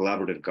importance of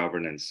collaborative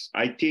governance.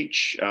 I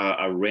teach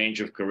a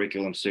range of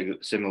curriculum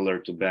similar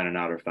to Ben and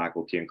other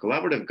faculty, and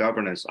collaborative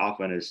governance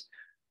often is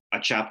a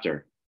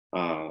chapter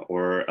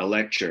or a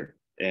lecture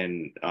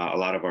in a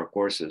lot of our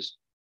courses.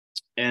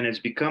 And it's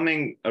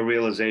becoming a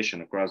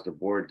realization across the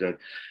board that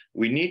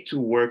we need to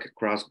work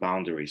across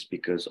boundaries,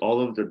 because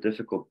all of the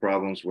difficult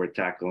problems we're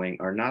tackling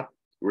are not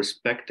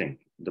respecting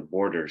the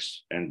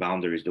borders and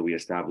boundaries that we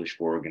establish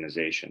for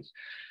organizations.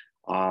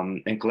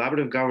 And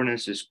collaborative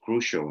governance is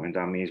crucial, and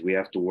that means we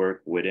have to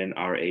work within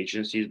our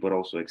agencies, but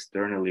also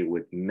externally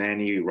with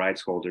many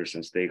rights holders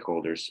and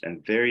stakeholders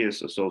and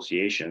various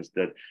associations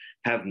that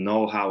have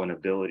know-how and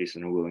abilities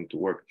and are willing to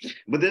work.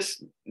 But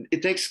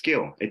it takes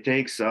skill, it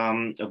takes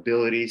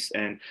abilities,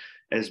 and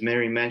as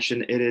Mary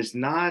mentioned, it is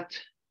not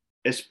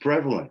as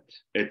prevalent,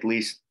 at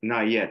least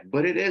not yet,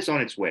 but it is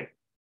on its way.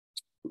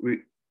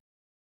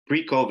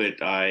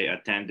 Pre-COVID, I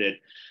attended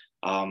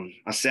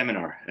a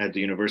seminar at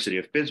the University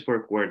of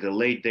Pittsburgh where the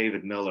late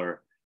David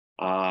Miller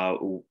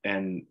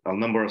and a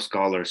number of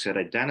scholars had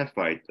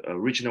identified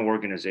regional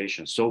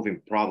organizations solving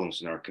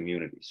problems in our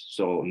communities.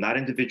 So not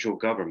individual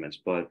governments,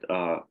 but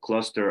a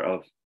cluster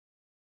of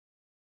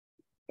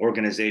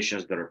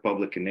organizations that are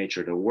public in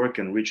nature that work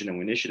in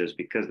regional initiatives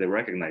because they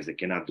recognize they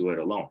cannot do it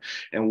alone.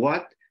 And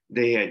what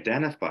they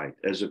identified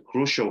as a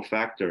crucial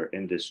factor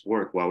in this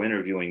work while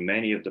interviewing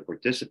many of the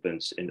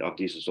participants of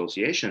these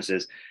associations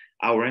is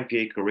our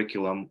MPA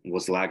curriculum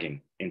was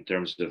lagging in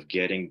terms of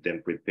getting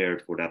them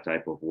prepared for that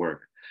type of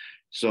work.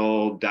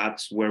 So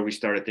that's where we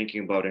started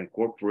thinking about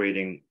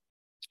incorporating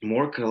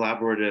more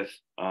collaborative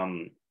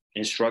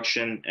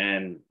instruction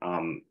and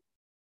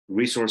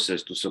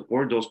resources to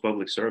support those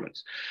public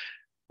servants.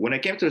 When I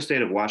came to the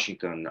state of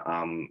Washington,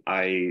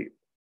 I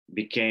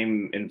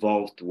became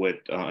involved with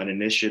an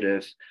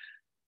initiative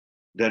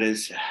that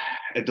is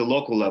at the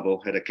local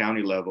level, at a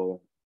county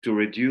level, to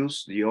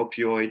reduce the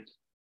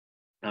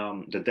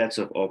deaths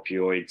of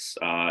opioids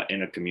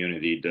in a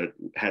community that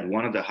had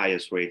one of the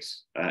highest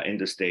rates in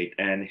the state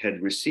and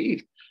had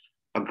received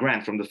a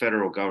grant from the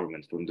federal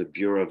government, from the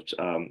Bureau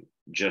of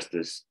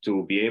Justice,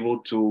 to be able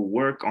to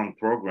work on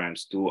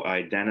programs to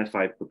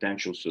identify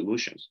potential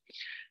solutions.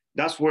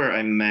 That's where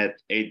I met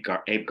Abe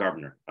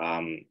Gardner.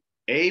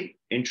 Abe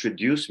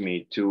introduced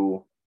me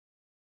to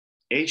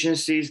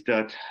agencies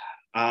that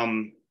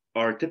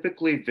are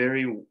typically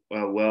very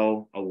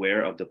well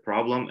aware of the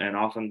problem, and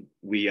often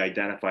we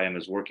identify them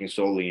as working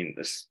solely in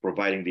this,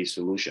 providing these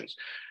solutions.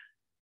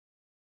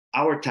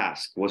 Our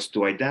task was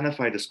to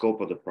identify the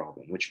scope of the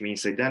problem, which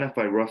means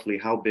identify roughly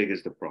how big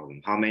is the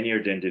problem, how many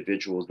are the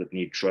individuals that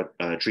need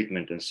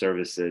treatment and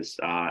services,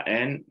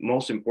 and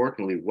most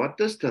importantly, what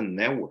does the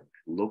network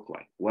look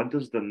like? What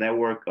does the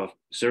network of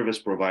service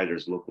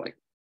providers look like?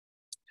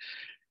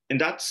 And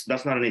that's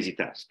not an easy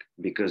task,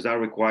 because that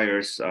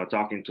requires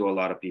talking to a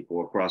lot of people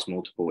across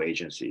multiple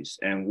agencies.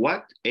 And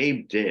what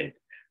Abe did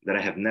that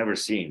I have never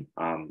seen,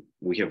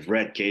 we have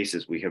read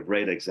cases, we have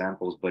read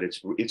examples, but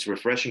it's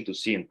refreshing to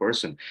see in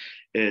person,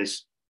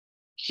 is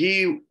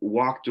he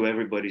walked to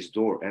everybody's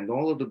door and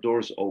all of the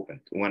doors opened.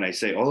 When I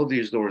say all of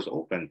these doors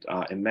opened,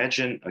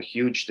 imagine a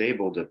huge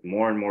table that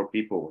more and more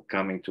people are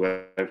coming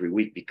to every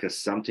week because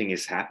something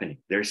is happening.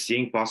 They're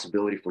seeing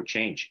possibility for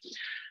change.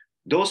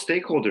 Those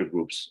stakeholder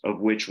groups,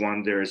 of which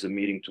one there is a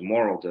meeting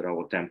tomorrow that I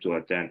will attempt to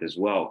attend as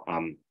well,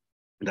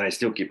 that I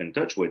still keep in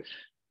touch with,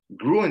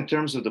 grew in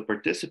terms of the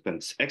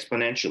participants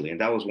exponentially.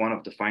 And that was one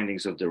of the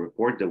findings of the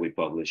report that we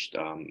published,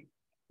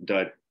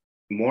 that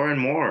more and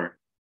more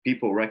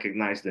people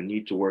recognize the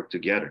need to work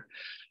together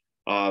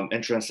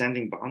and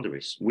transcending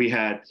boundaries. We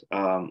had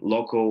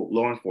local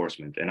law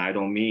enforcement, and I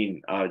don't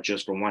mean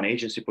just from one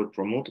agency, but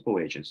from multiple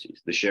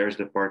agencies. The sheriff's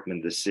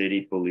department, the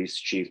city police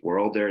chief, were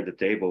all there at the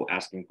table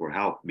asking for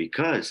help,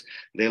 because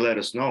they let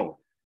us know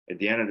at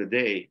the end of the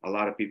day, a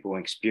lot of people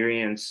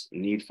experience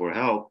need for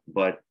help,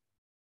 but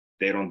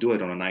they don't do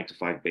it on a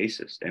 9-to-5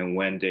 basis. And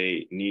when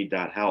they need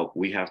that help,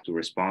 we have to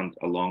respond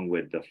along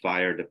with the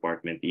fire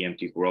department,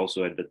 EMT, who are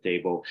also at the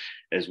table,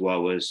 as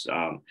well as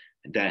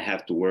that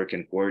have to work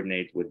and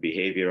coordinate with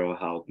behavioral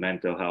health,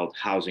 mental health,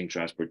 housing,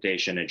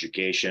 transportation,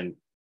 education,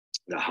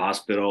 the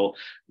hospital,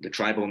 the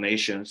tribal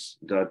nations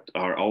that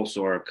are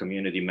also our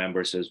community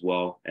members as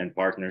well and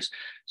partners.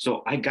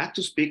 So I got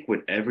to speak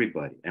with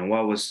everybody. And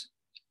what was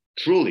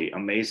truly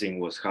amazing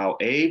was how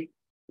Abe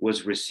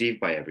was received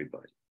by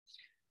everybody.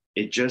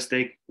 It just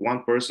takes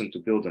one person to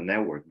build a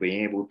network,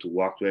 being able to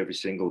walk to every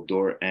single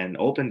door and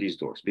open these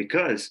doors,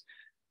 because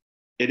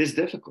it is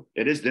difficult.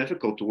 It is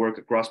difficult to work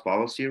across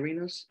policy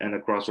arenas and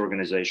across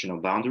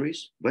organizational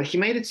boundaries, but he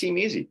made it seem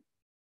easy.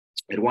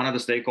 At one of the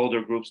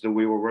stakeholder groups that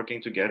we were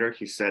working together,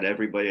 he said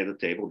everybody at the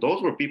table.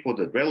 Those were people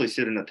that rarely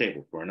sit at a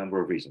table for a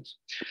number of reasons.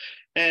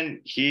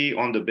 And he,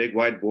 on the big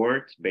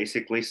whiteboard,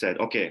 basically said,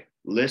 okay,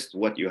 list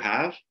what you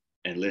have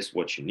and list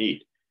what you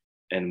need.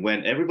 And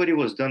when everybody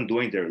was done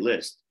doing their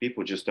list,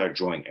 people just start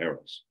drawing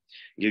arrows.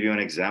 I'll give you an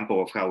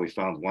example of how we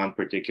found one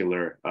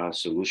particular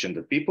solution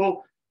that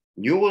people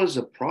knew was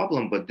a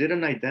problem, but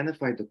didn't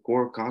identify the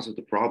core cause of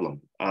the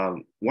problem.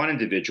 One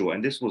individual,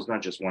 and this was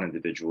not just one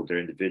individual, there are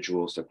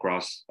individuals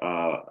across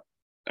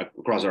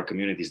our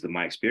communities that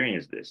might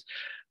experience this,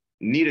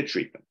 needed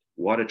treatment,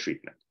 water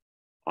treatment,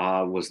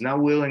 was not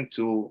willing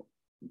to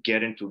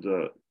get into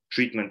the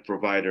treatment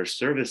provider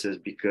services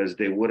because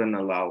they wouldn't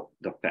allow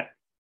the pet.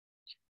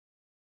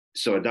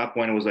 So at that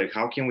point, it was like,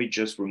 how can we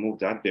just remove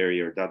that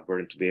barrier, that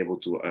burden, to be able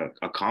to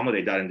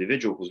accommodate that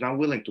individual who's not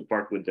willing to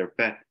part with their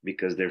pet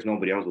because there's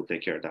nobody else who will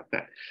take care of that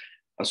pet?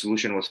 A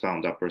solution was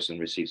found. That person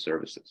received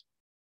services.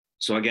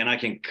 So again, I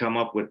can come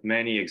up with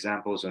many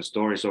examples and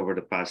stories over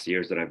the past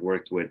years that I've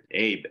worked with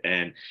ABE.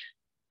 And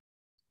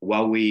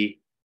while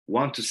we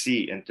want to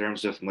see in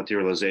terms of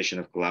materialization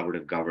of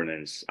collaborative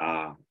governance,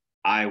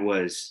 I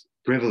was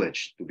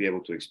privileged to be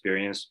able to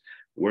experience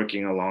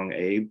working along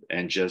ABE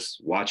and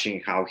just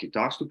watching how he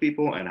talks to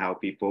people and how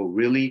people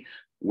really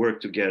work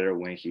together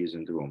when he's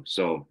in the room.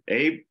 So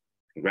ABE,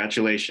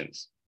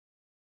 congratulations.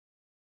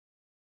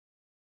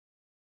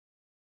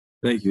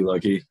 Thank you,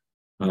 Lucky.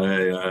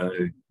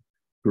 I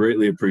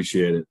greatly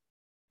appreciate it.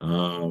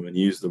 And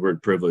you used the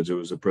word privilege. It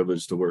was a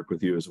privilege to work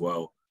with you as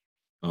well.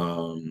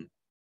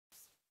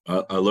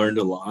 I learned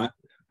a lot,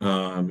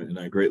 and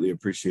I greatly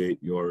appreciate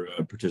your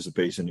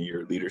participation and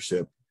your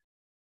leadership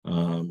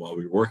while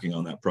we were working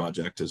on that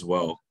project as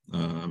well.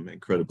 I'm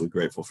incredibly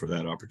grateful for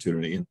that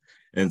opportunity.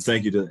 And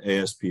thank you to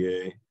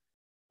ASPA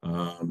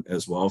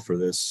as well for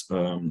this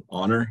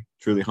honor.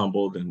 Truly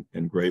humbled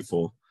and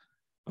grateful.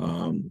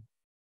 And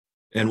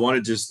want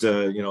to just,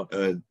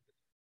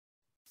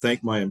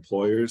 thank my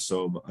employers.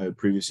 So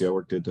previously I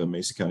worked at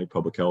Mesa County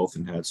Public Health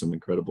and had some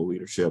incredible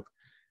leadership.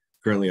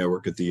 Currently I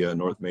work at the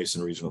North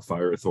Mason Regional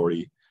Fire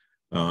Authority,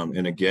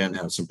 and again,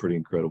 have some pretty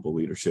incredible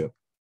leadership.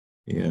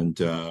 And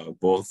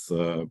both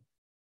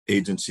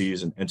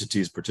agencies and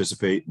entities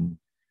participate in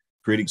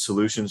creating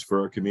solutions for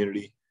our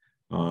community,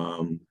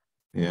 and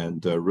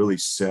really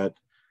set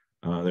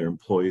their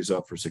employees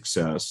up for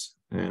success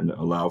and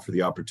allow for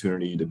the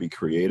opportunity to be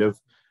creative,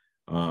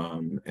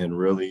 and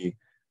really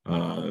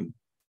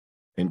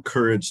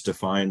encouraged to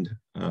find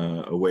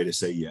a way to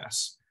say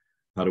yes.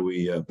 How do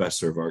we best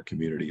serve our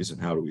communities,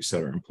 and how do we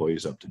set our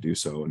employees up to do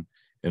so?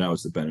 And I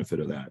was the benefit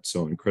of that.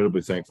 So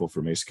incredibly thankful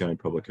for Mesa County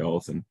Public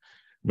Health and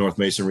North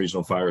Mason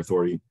Regional Fire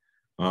Authority.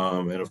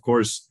 And of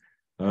course,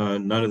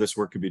 none of this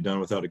work could be done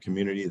without a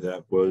community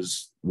that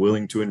was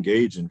willing to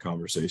engage in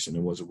conversation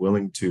and was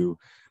willing to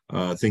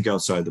think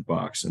outside the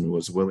box and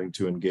was willing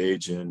to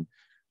engage in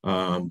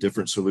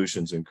different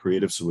solutions and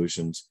creative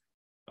solutions,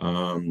 at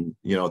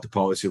the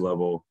policy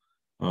level,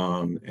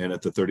 and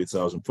at the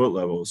 30,000 foot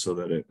level, so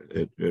that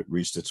it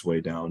reached its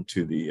way down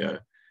to the,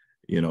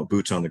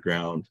 boots on the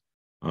ground,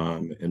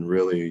 and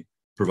really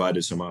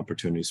provided some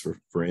opportunities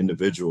for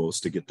individuals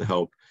to get the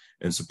help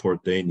and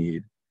support they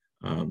need,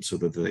 so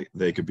that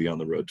they could be on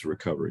the road to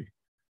recovery.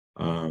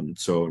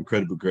 So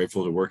incredibly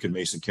grateful to work in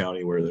Mason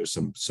County, where there's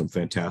some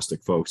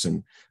fantastic folks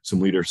and some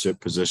leadership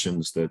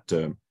positions that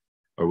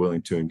are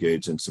willing to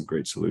engage in some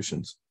great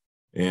solutions.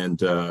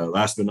 And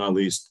last but not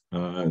least,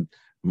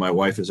 my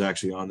wife is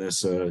actually on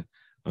this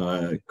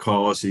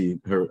call.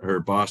 Her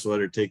boss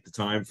let her take the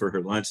time for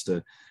her lunch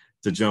to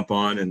jump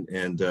on,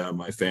 and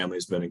my family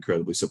has been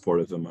incredibly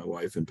supportive, and my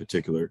wife in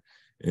particular,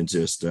 and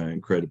just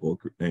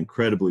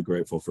incredibly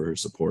grateful for her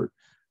support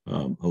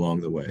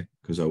along the way,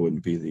 because I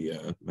wouldn't be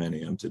the man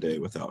I am today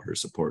without her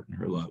support and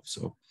her love.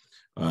 So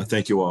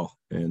thank you all,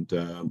 and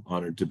I'm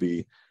honored to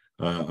be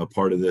a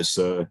part of this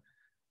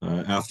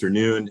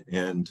afternoon,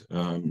 and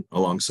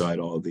alongside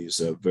all of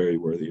these very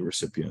worthy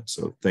recipients.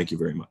 So thank you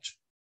very much.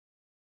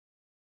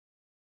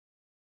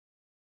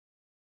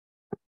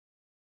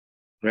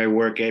 Great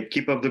work, Abe.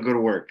 Keep up the good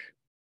work.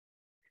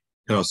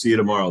 And I'll see you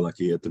tomorrow,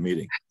 Lucky, at the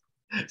meeting.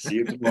 See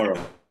you tomorrow.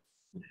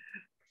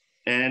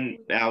 And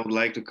I would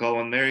like to call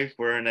on Mary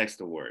for our next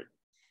award.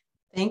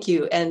 Thank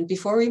you. And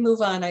before we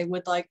move on, I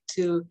would like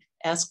to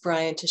ask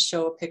Brian to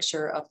show a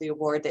picture of the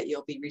award that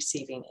you'll be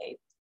receiving, Abe.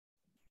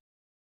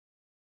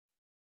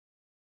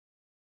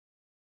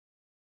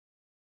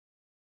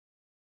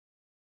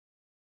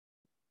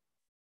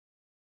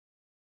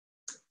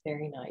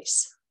 Very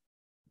nice.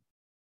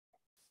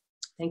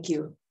 Thank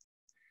you.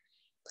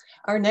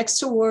 Our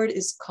next award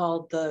is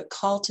called the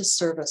Call to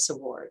Service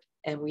Award,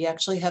 and we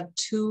actually have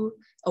 2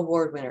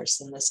 award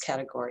winners in this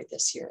category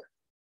this year.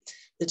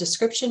 The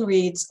description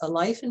reads, "A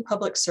life in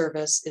public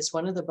service is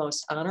one of the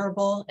most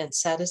honorable and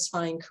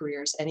satisfying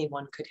careers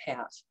anyone could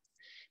have.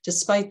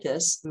 Despite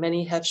this,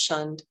 many have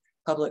shunned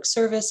public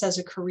service as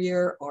a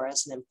career or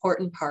as an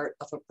important part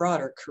of a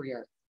broader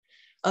career.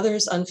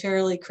 Others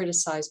unfairly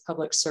criticize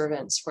public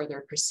servants for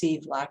their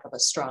perceived lack of a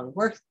strong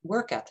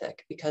work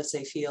ethic because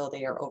they feel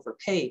they are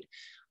overpaid,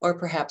 or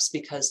perhaps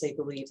because they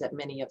believe that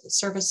many of the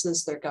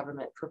services their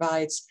government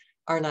provides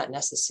are not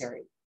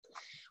necessary.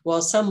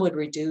 While some would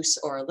reduce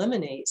or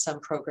eliminate some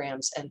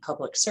programs and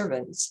public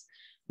servants,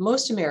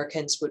 Most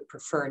Americans would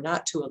prefer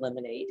not to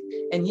eliminate,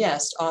 and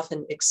yes,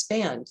 often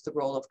expand the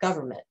role of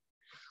government.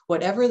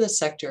 Whatever the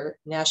sector,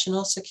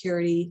 national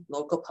security,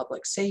 local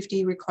public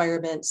safety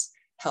requirements,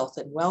 health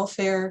and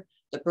welfare,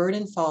 the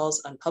burden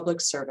falls on public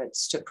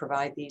servants to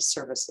provide these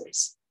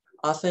services,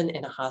 often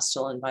in a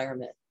hostile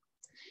environment.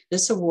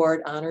 This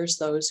award honors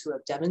those who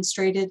have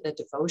demonstrated a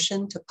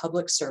devotion to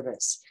public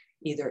service,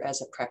 either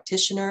as a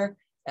practitioner,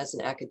 as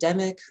an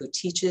academic who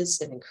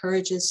teaches and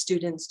encourages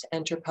students to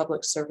enter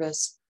public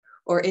service,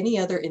 or any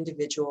other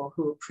individual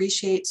who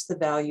appreciates the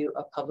value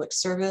of public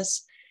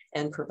service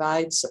and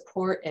provides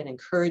support and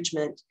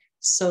encouragement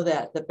so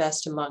that the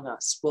best among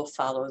us will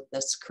follow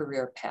this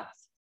career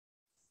path.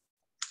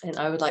 And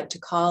I would like to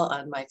call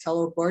on my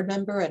fellow board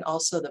member and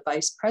also the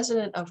vice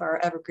president of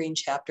our Evergreen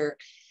chapter,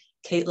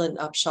 Caitlin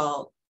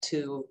Upshaw,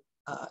 to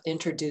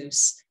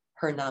introduce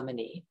her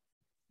nominee.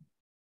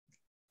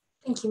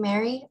 Thank you,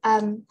 Mary.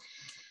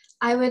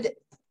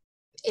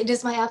 It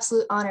is my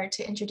absolute honor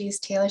to introduce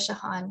Taylor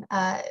Shahan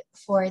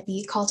for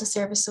the Call to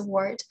Service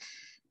Award.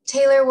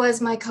 Taylor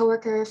was my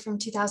coworker from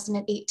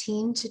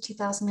 2018 to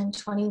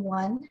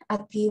 2021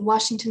 at the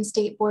Washington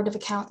State Board of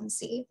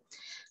Accountancy,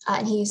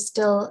 and he's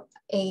still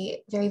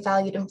a very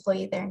valued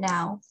employee there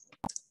now.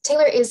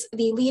 Taylor is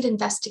the lead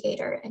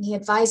investigator, and he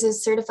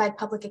advises certified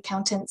public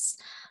accountants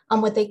on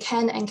what they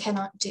can and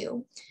cannot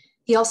do.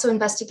 He also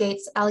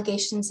investigates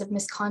allegations of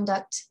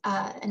misconduct,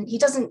 and he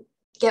doesn't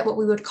get what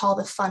we would call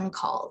the fun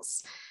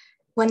calls.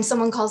 When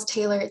someone calls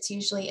Taylor, it's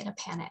usually in a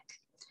panic.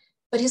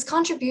 But his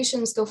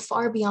contributions go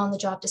far beyond the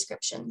job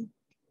description.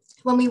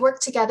 When we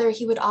worked together,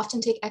 he would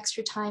often take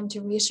extra time to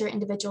reassure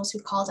individuals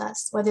who called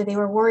us, whether they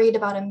were worried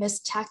about a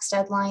missed tax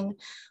deadline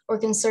or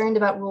concerned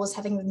about rules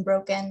having been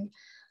broken.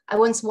 I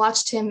once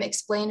watched him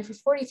explain for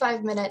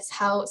 45 minutes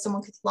how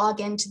someone could log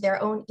into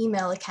their own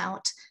email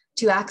account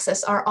to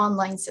access our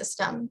online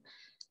system.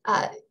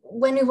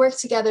 When we worked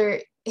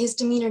together, his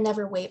demeanor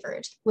never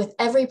wavered. With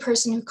every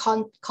person who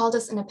called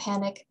us in a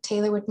panic,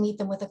 Taylor would meet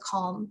them with a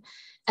calm.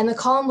 And the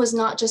calm was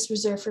not just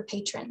reserved for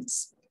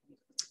patrons.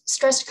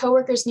 Stressed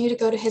coworkers knew to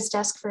go to his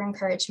desk for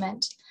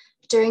encouragement.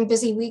 During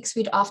busy weeks,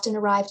 we'd often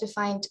arrive to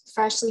find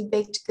freshly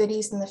baked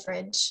goodies in the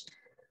fridge.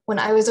 When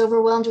I was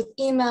overwhelmed with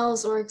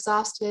emails or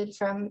exhausted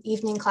from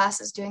evening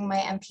classes doing my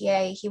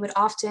MPA, he would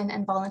often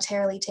and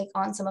voluntarily take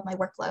on some of my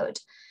workload.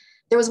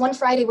 There was one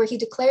Friday where he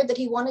declared that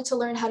he wanted to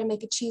learn how to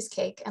make a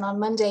cheesecake, and on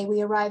Monday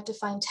we arrived to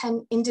find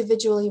 10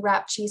 individually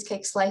wrapped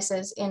cheesecake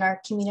slices in our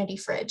community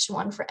fridge,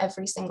 one for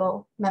every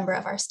single member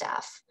of our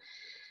staff.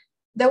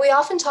 Though we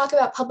often talk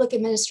about public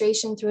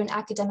administration through an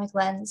academic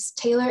lens,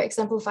 Taylor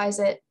exemplifies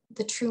it,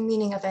 the true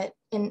meaning of it,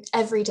 in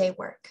everyday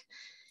work.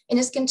 In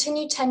his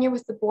continued tenure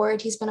with the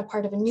board, he's been a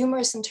part of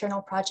numerous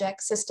internal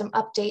projects, system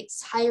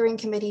updates, hiring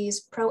committees,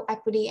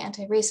 pro-equity,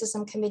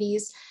 anti-racism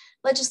committees,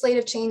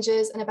 legislative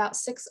changes, and about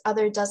 6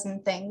 other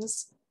dozen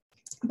things.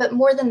 But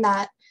more than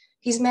that,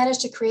 he's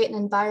managed to create an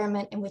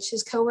environment in which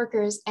his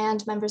coworkers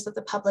and members of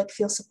the public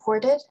feel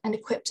supported and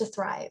equipped to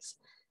thrive.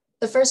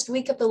 The first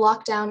week of the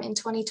lockdown in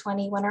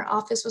 2020, when our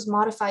office was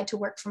modified to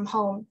work from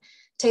home,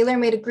 Taylor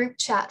made a group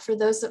chat for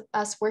those of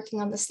us working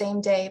on the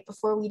same day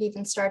before we'd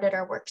even started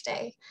our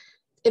workday.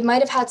 It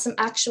might have had some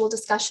actual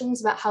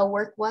discussions about how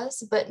work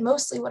was, but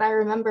mostly what I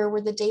remember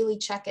were the daily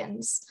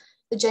check-ins,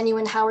 the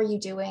genuine "how are you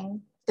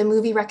doing?" the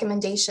movie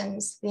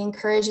recommendations, the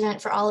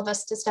encouragement for all of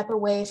us to step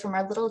away from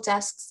our little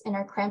desks in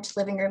our cramped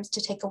living rooms to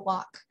take a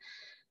walk.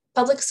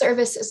 Public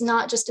service is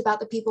not just about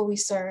the people we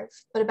serve,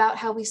 but about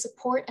how we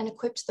support and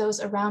equip those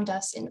around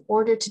us in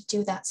order to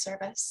do that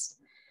service.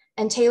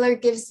 And Taylor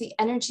gives the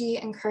energy,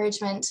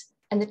 encouragement,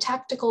 and the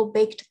tactical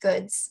baked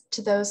goods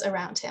to those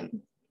around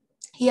him.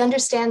 He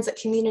understands that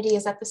community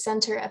is at the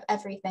center of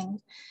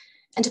everything.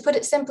 And to put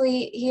it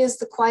simply, he is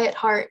the quiet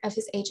heart of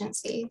his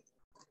agency.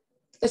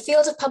 The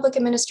field of public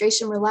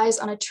administration relies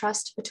on a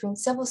trust between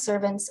civil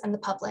servants and the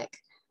public.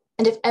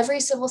 And if every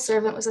civil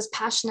servant was as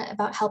passionate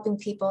about helping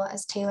people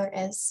as Taylor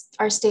is,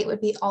 our state would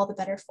be all the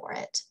better for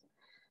it.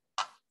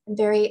 I'm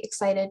very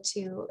excited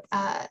to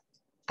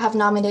have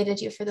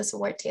nominated you for this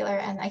award, Taylor,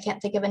 and I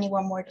can't think of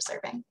anyone more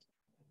deserving.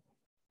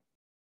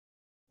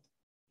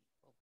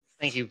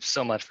 Thank you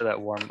so much for that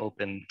warm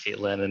open,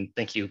 Caitlin, and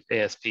thank you,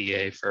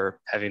 ASPA, for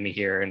having me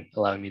here and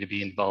allowing me to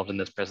be involved in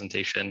this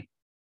presentation.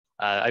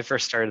 I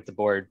first started at the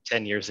board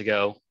 10 years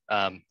ago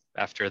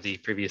after the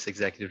previous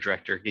executive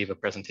director gave a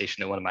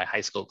presentation in one of my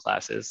high school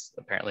classes.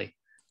 Apparently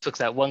took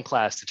that one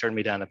class to turn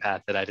me down a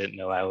path that I didn't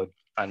know I would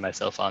find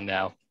myself on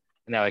now.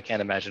 And now I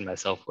can't imagine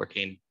myself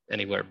working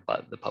anywhere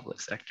but the public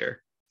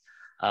sector.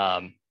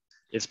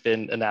 It's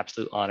been an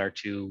absolute honor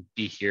to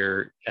be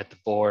here at the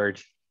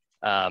board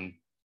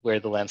where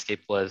the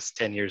landscape was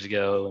 10 years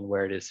ago and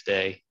where it is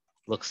today.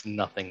 Looks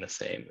nothing the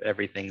same.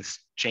 Everything's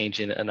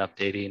changing and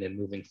updating and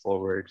moving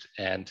forward.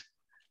 And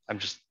I'm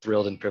just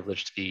thrilled and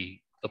privileged to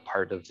be a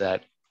part of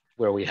that,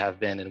 where we have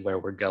been and where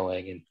we're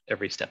going in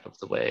every step of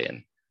the way.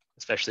 And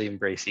especially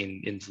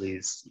embracing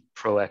Inslee's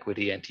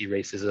pro-equity,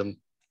 anti-racism,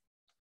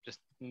 just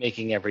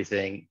making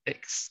everything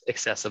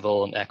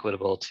accessible and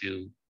equitable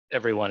to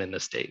everyone in the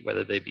state,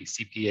 whether they be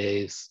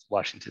CPAs,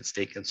 Washington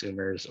state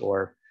consumers,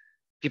 or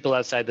people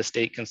outside the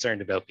state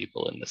concerned about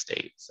people in the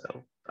state.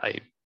 So I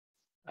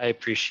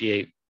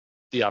appreciate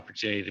the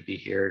opportunity to be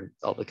here,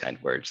 all the kind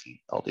words and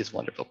all these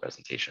wonderful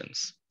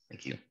presentations.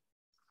 Thank you.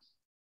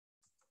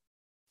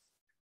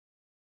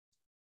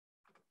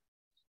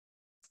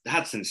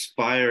 That's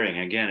inspiring.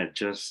 Again, it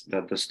just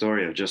that the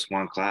story of just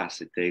one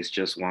class. It takes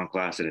just one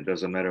class, and it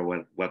doesn't matter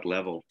what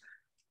level.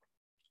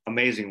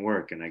 Amazing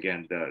work, and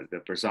again,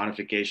 the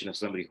personification of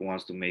somebody who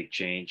wants to make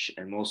change,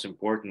 and most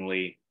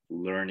importantly,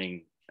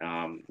 learning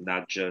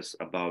not just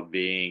about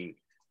being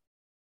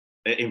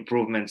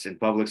improvements in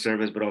public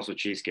service, but also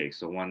cheesecake.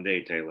 So one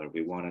day, Taylor,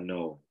 we want to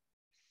know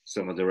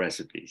some of the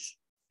recipes.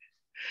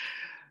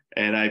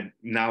 And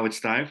now it's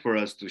time for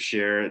us to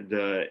share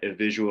the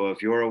visual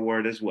of your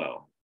award as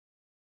well.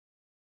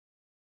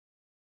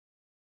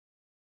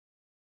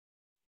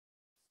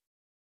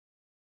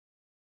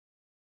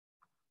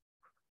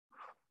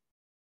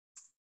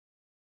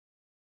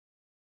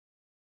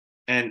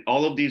 And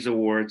all of these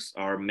awards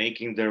are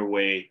making their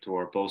way to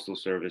our postal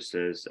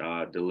services,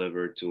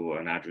 delivered to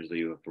an address that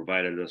you have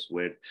provided us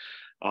with.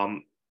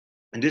 And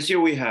this year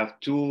we have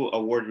 2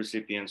 award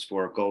recipients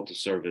for call to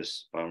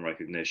service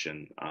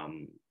recognition.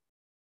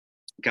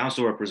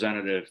 Council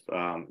Representative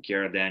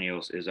Kiara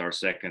Daniels is our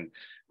second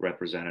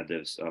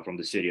representative from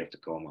the city of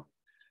Tacoma.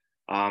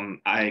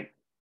 I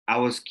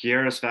was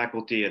Kiara's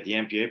faculty at the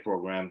MPA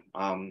program.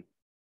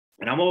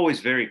 And I'm always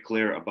very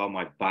clear about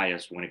my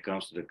bias when it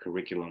comes to the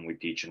curriculum we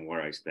teach and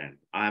where I stand.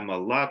 I'm a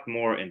lot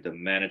more in the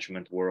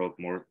management world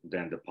more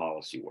than the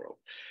policy world.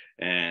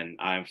 And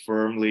I'm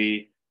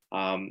firmly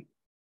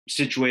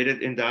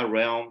situated in that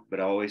realm,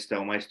 but I always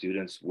tell my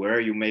students, where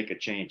you make a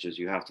change is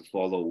you have to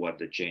follow what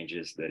the change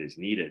is that is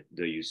needed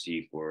that you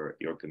see for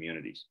your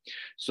communities.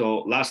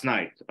 So last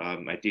night,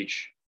 I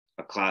teach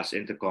a class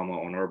in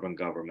Tacoma on urban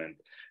governance,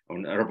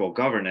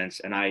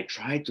 and I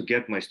try to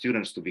get my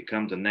students to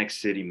become the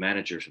next city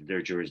managers of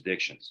their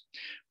jurisdictions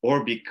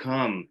or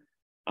become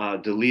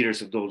the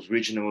leaders of those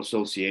regional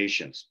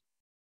associations.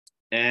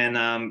 And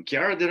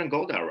Kiara didn't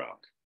go that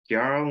route.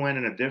 Kiara went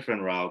in a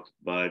different route,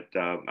 but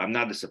I'm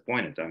not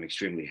disappointed. I'm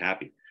extremely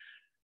happy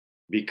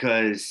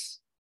because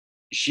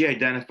she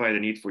identified a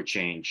need for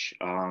change,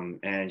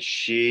 and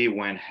she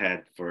went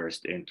head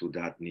first into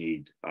that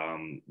need.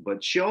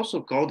 But she also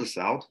called us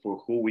out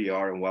for who we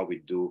are and what we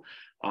do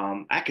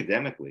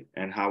academically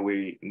and how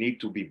we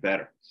need to be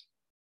better.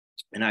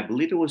 And I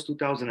believe it was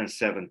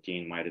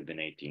 2017, might have been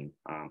 18.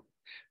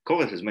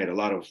 COVID has made a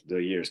lot of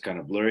the years kind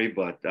of blurry,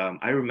 but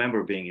I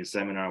remember being in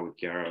seminar with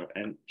Kiara,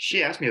 and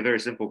she asked me a very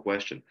simple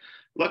question.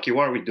 Lucky,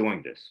 why are we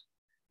doing this?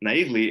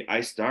 Naively,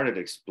 I started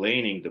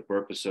explaining the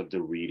purpose of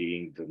the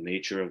reading, the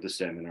nature of the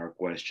seminar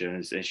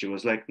questions, and she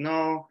was like,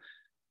 no,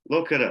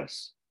 look at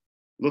us.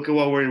 Look at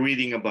what we're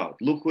reading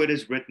about. Look who it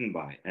is written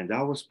by. And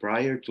that was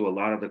prior to a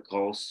lot of the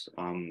calls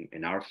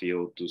in our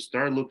field to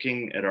start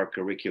looking at our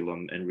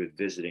curriculum and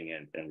revisiting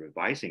it and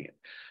revising it.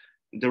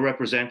 The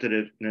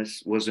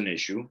representativeness was an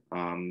issue.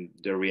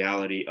 The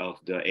reality of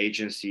the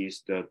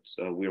agencies that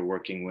we're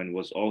working with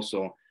was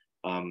also,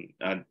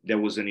 there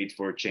was a need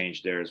for a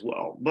change there as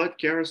well. But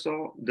Kiara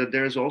saw that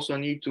there's also a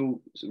need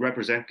to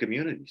represent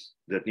communities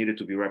that needed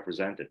to be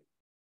represented.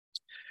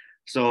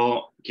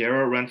 So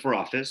Kiara ran for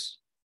office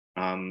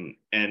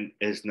and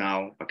is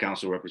now a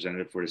council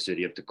representative for the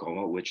city of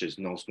Tacoma, which is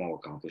no small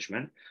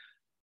accomplishment.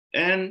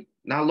 And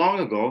not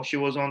long ago, she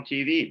was on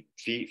TV,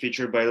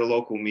 featured by the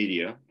local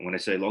media. When I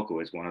say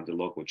local, it's one of the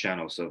local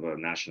channels of a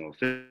national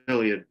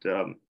affiliate,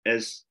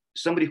 as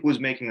somebody who is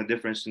making a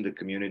difference in the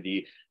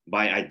community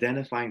by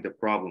identifying the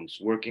problems,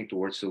 working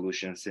towards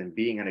solutions, and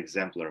being an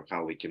exemplar of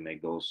how we can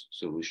make those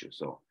solutions.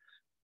 So,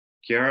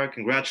 Kiara,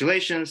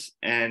 congratulations,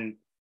 and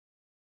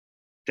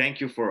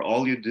thank you for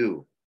all you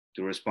do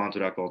to respond to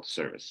that call to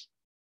service.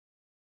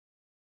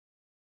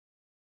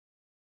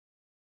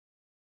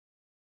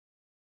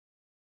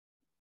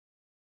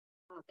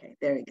 Okay,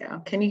 there we go.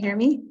 Can you hear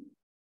me?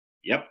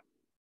 Yep.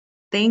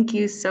 Thank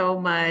you so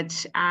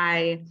much.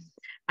 I'm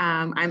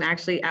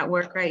actually at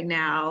work right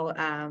now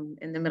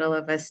in the middle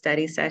of a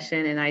study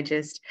session. And I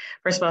just,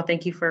 first of all,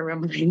 thank you for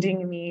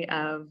reminding me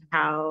of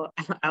how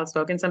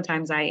outspoken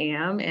sometimes I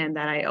am and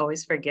that I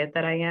always forget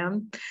that I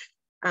am.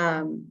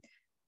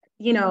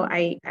 You know,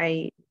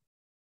 I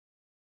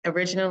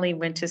originally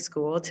went to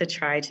school to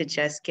try to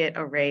just get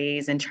a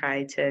raise and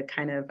try to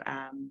kind of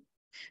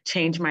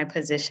change my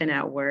position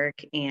at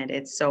work. And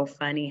it's so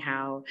funny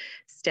how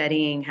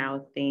studying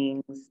how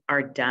things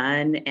are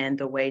done and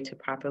the way to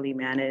properly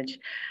manage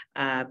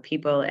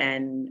people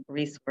and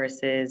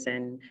resources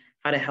and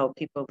how to help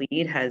people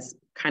lead has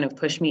kind of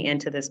pushed me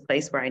into this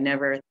place where I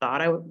never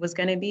thought I was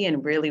going to be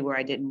and really where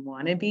I didn't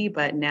want to be.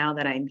 But now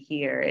that I'm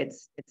here,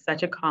 it's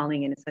such a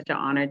calling and it's such an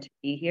honor to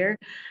be here.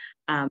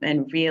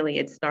 And really,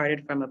 it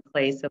started from a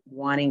place of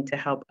wanting to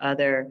help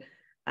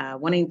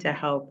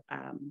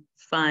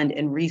fund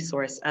and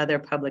resource other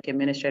public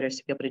administrators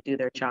to be able to do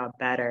their job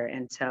better.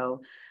 And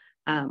so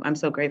I'm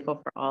so grateful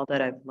for all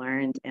that I've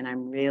learned. And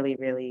I'm really,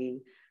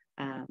 really,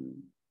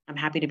 I'm I'm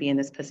happy to be in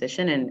this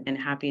position and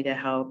happy to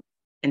help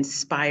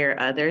inspire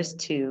others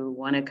to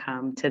want to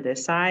come to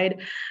this side,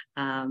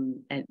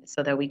 and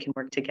so that we can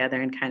work together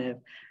and kind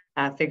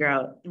of figure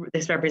out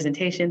this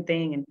representation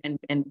thing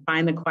and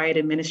find the quiet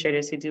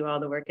administrators who do all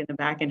the work in the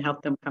back and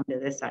help them come to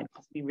this side,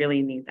 because we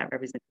really need that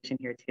representation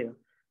here too.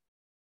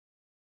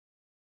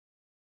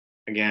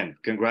 Again,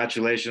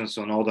 congratulations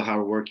on all the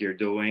hard work you're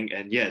doing.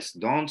 And yes,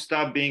 don't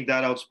stop being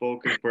that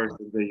outspoken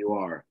person that you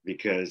are,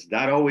 because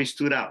that always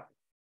stood out.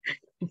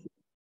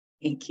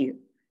 Thank you.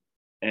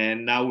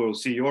 And now we'll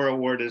see your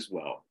award as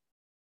well.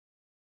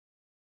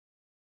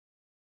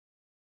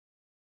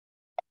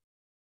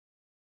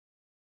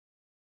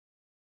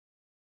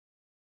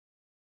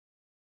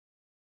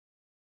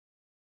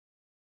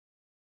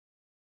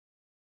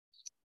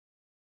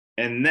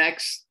 And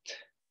next,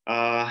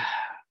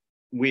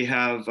 we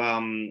have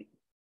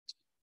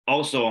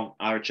also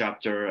our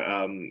chapter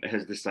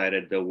has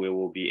decided that we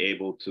will be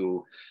able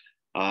to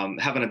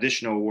have an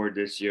additional award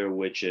this year,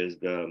 which is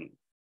the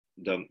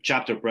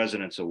Chapter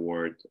President's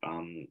Award.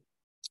 And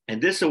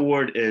this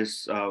award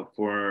is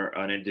for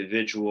an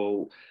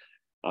individual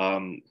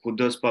who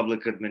does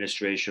public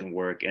administration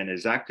work and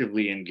is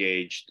actively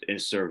engaged in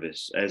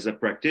service as a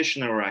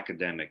practitioner or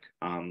academic,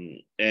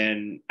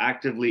 and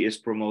actively is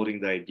promoting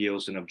the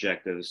ideals and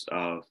objectives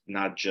of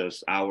not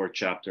just our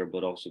chapter,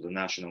 but also the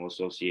National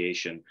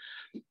Association,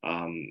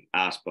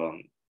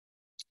 ASPA.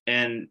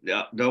 And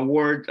the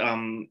award,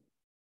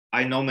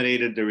 I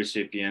nominated the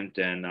recipient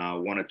and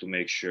wanted to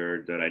make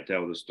sure that I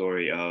tell the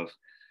story of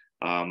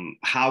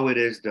how it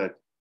is that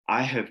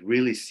I have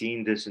really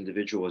seen this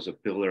individual as a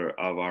pillar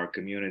of our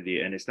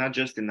community. And it's not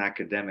just in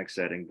academic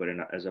setting, but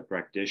as a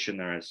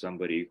practitioner, as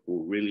somebody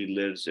who really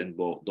lives in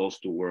both those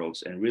two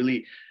worlds and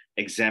really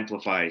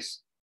exemplifies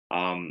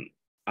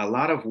a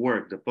lot of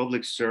work the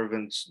public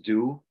servants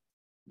do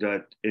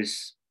that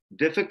is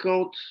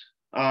difficult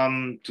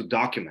to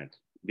document,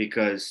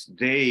 because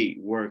they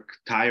work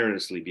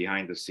tirelessly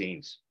behind the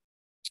scenes.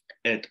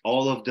 At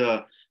all of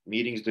the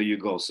meetings that you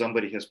go,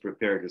 somebody has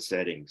prepared the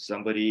setting,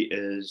 somebody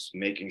is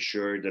making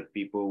sure that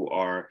people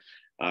are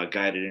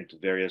guided into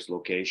various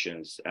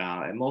locations,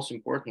 and most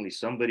importantly,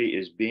 somebody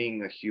is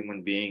being a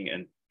human being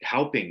and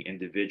helping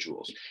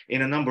individuals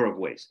in a number of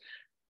ways.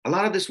 A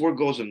lot of this work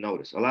goes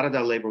unnoticed, a lot of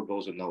that labor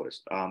goes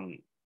unnoticed.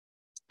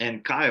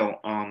 And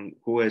Kyle,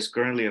 who is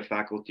currently a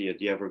faculty at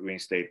the Evergreen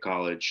State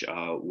College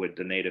with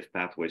the Native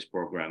Pathways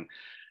program,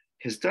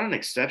 has done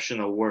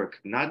exceptional work,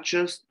 not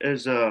just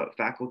as a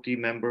faculty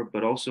member,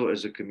 but also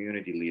as a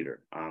community leader.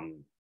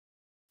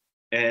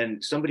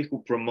 And somebody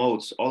who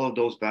promotes all of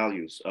those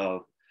values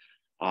of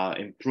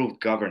improved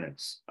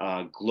governance,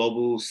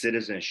 global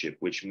citizenship,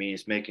 which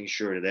means making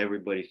sure that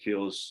everybody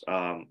feels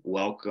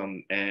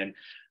welcome, and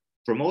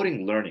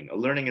promoting learning, a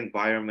learning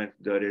environment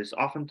that is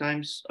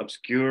oftentimes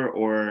obscure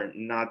or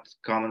not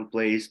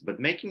commonplace, but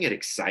making it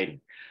exciting.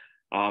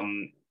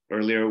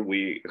 Earlier,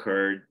 we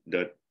heard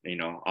that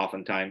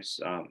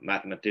oftentimes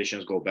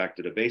mathematicians go back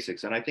to the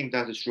basics. And I think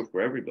that is true for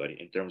everybody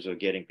in terms of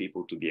getting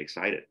people to be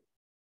excited.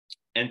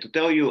 And to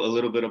tell you a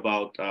little bit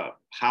about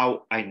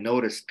how I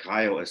noticed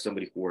Kyle as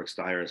somebody who works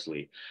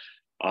tirelessly,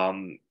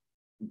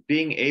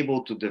 being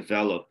able to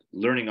develop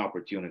learning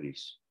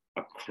opportunities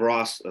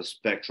across a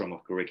spectrum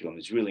of curriculum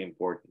is really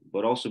important,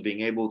 but also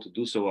being able to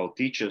do so while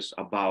teach us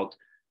about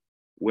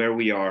where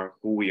we are,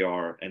 who we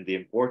are, and the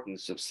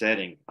importance of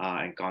setting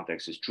and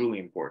context is truly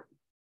important.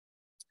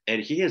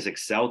 And he has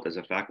excelled as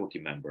a faculty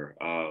member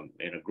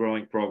in a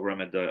growing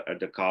program at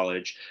the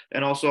college,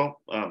 and also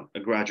a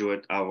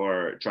graduate of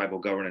our tribal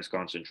governance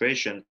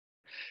concentration,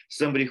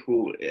 somebody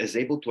who is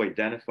able to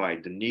identify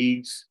the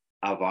needs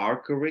of our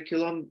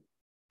curriculum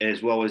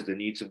as well as the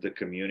needs of the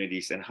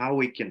communities and how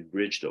we can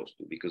bridge those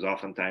two, because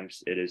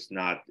oftentimes it is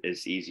not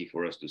as easy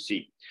for us to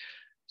see.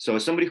 So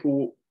as somebody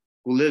who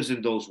lives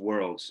in those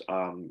worlds,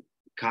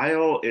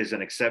 Kyle is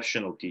an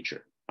exceptional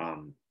teacher.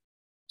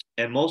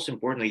 And most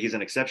importantly, he's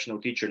an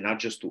exceptional teacher, not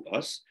just to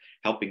us,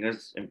 helping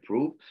us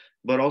improve,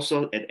 but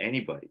also at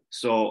anybody.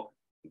 So I'll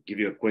give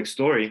you a quick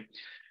story.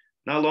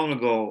 Not long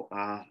ago,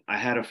 I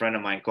had a friend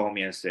of mine call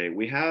me and say,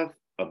 we have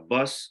a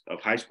bus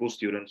of high school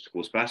students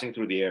who's passing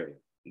through the area.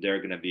 They're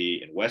going to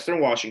be in Western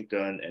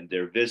Washington, and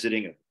they're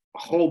visiting a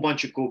whole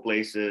bunch of cool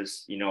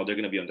places. They're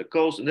going to be on the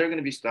coast, and they're going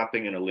to be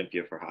stopping in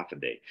Olympia for half a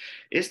day.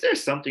 Is there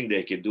something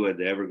they can do at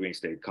the Evergreen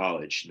State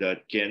College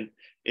that can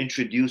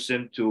introduce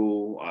them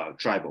to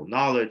tribal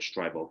knowledge,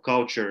 tribal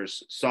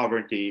cultures,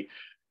 sovereignty?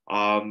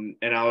 And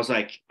I was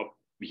like, oh,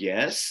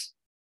 yes.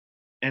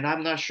 And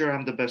I'm not sure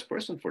I'm the best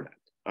person for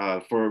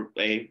that. For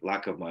a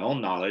lack of my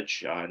own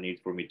knowledge, need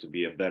for me to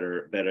be a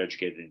better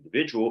educated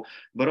individual,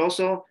 but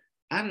also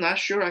I'm not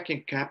sure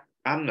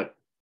I'm not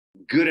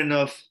good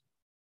enough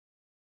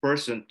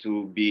person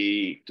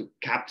to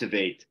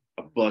captivate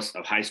a bus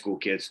of high school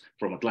kids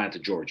from Atlanta,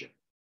 Georgia.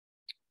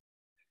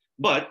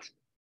 But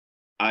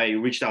I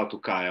reached out to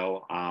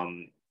Kyle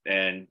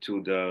and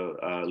to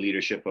the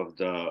leadership of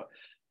the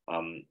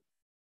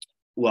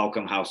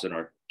Welcome House in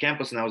our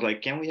campus, and I was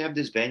like, can we have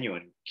this venue,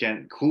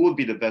 and who would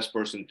be the best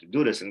person to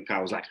do this? And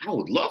Kyle was like, I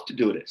would love to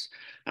do this.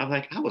 I'm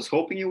like, I was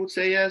hoping you would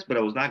say yes, but I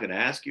was not going to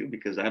ask you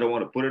because I don't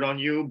want to put it on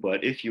you.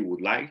 But if you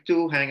would like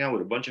to hang out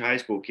with a bunch of high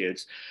school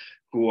kids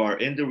who are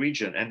in the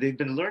region, and they've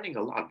been learning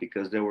a lot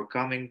because they were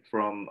coming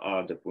from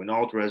the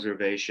Quinault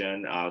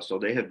Reservation, so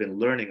they have been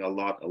learning a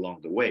lot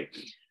along the way.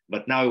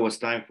 But now it was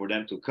time for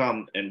them to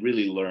come and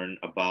really learn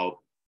about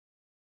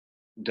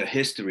the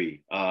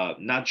history,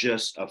 not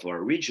just of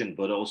our region,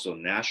 but also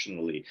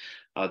nationally,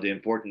 the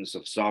importance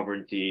of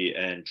sovereignty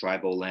and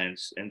tribal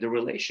lands and the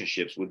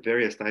relationships with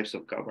various types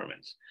of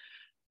governments.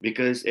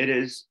 Because it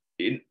is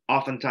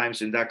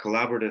oftentimes in that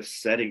collaborative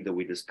setting that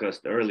we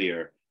discussed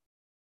earlier,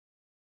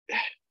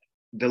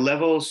 the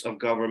levels of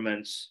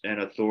governments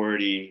and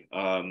authority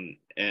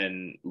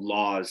and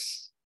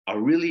laws are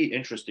really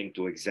interesting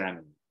to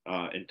examine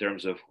in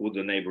terms of who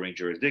the neighboring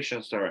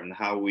jurisdictions are and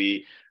how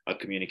we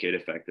communicate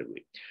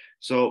effectively.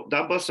 So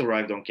that bus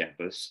arrived on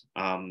campus.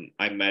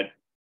 I met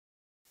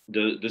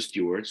the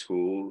stewards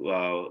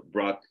who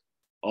brought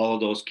all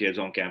of those kids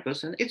on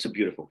campus, and it's a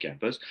beautiful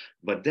campus.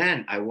 But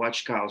then I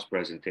watched Kyle's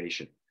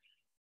presentation,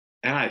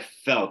 and I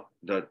felt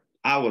that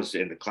I was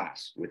in the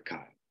class with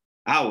Kyle.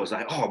 I was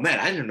like, oh man,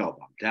 I didn't know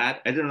about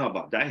that. I didn't know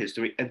about that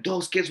history. And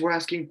those kids were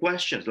asking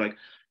questions like,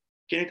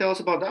 can you tell us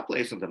about that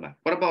place on the map?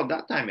 What about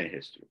that time in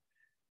history?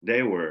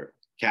 They were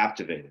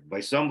captivated by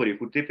somebody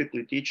who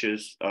typically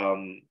teaches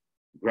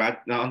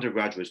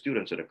undergraduate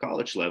students at a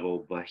college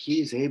level, but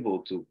he's able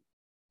to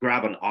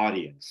grab an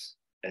audience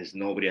as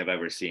nobody I've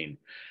ever seen.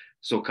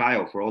 So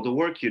Kyle, for all the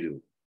work you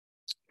do,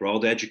 for all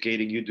the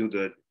educating you do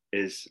that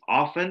is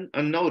often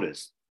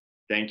unnoticed,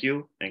 thank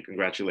you and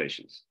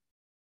congratulations.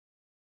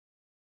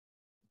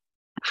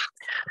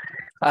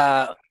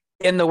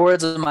 In the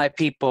words of my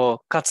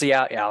people,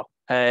 Katsiyaw,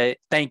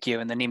 thank you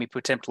in the Nimi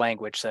Putimp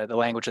language, the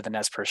language of the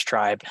Nez Perce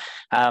tribe.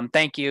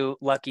 Thank you,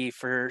 Lucky,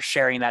 for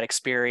sharing that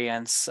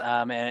experience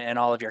and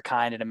all of your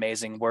kind and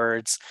amazing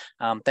words.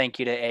 Thank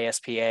you to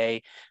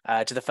ASPA,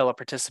 to the fellow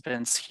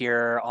participants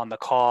here on the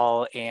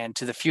call, and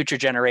to the future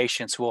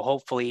generations who will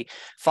hopefully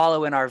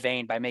follow in our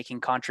vein by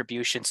making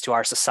contributions to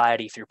our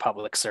society through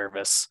public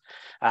service.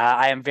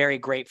 I am very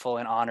grateful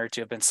and honored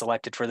to have been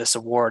selected for this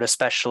award,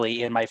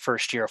 especially in my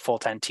first year of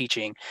full-time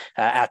teaching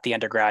at the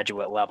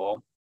undergraduate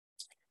level.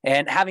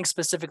 And having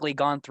specifically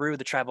gone through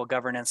the tribal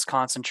governance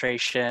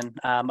concentration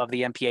of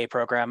the MPA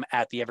program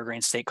at the Evergreen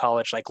State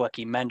College, like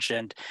Lucky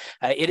mentioned,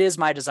 it is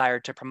my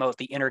desire to promote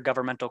the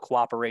intergovernmental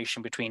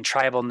cooperation between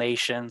tribal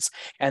nations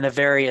and the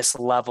various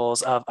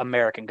levels of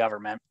American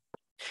government.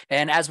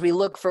 And as we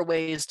look for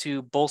ways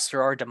to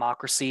bolster our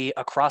democracy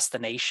across the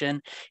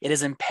nation, it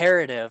is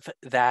imperative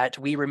that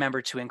we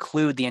remember to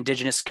include the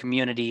indigenous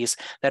communities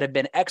that have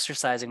been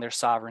exercising their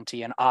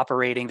sovereignty and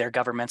operating their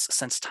governments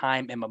since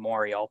time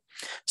immemorial.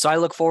 So I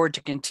look forward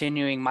to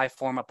continuing my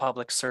form of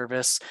public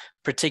service,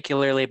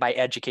 particularly by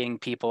educating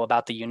people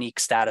about the unique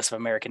status of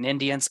American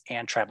Indians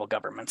and tribal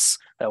governments.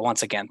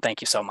 Once again, thank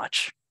you so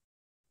much.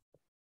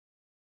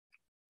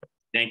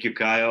 Thank you,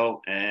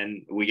 Kyle.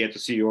 And we get to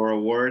see your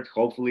award.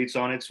 Hopefully it's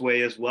on its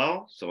way as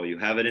well. So you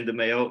have it in the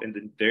mail in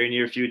the very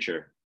near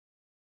future.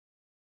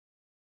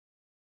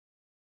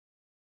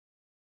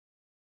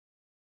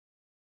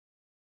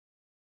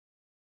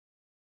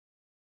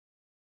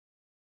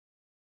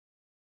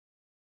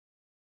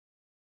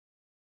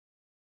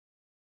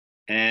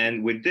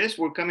 And with this,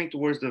 we're coming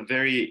towards the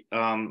very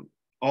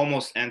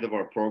almost end of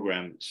our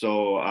program.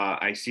 So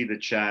I see the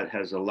chat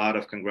has a lot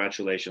of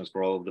congratulations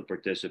for all of the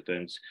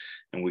participants.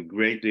 And we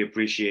greatly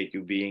appreciate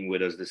you being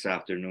with us this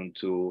afternoon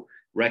to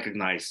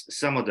recognize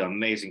some of the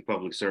amazing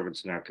public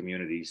servants in our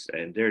communities.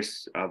 And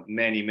there's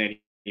many,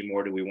 many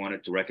more that we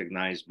wanted to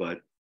recognize,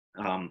 but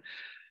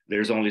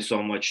there's only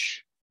so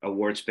much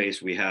award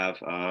space we have,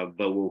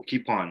 but we'll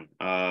keep on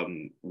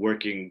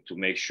working to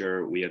make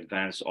sure we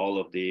advance all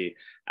of the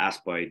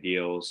ASPA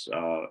ideals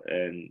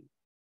and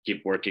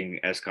keep working,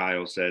 as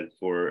Kyle said,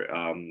 for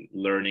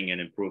learning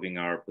and improving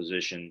our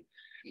position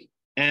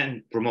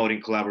and promoting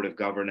collaborative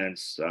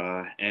governance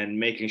and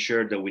making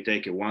sure that we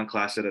take it one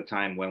class at a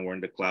time when we're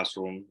in the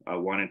classroom,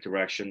 one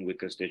interaction with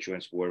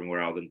constituents when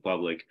we're out in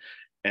public.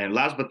 And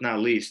last but not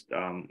least,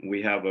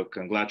 we have a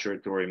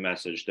congratulatory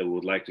message that we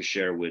would like to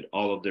share with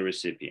all of the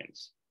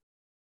recipients.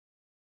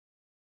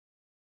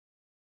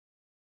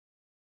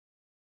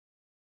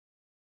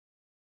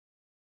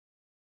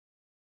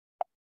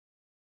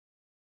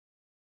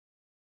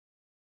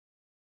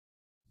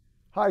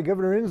 Hi,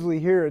 Governor Inslee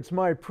here. It's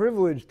my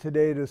privilege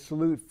today to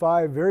salute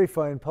 5 very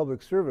fine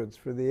public servants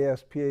for the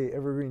ASPA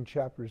Evergreen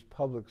Chapter's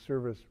Public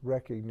Service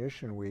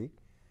Recognition Week.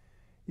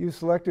 You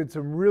selected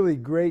some really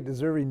great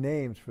deserving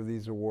names for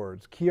these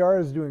awards. Kiara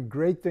is doing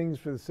great things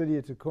for the city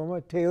of Tacoma.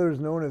 Taylor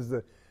is known as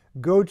the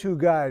go-to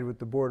guide with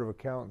the Board of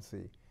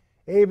Accountancy.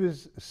 Abe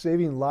is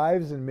saving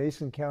lives in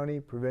Mason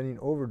County, preventing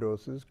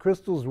overdoses.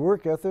 Crystal's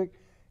work ethic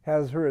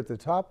has her at the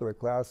top of the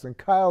class, and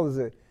Kyle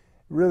is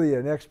really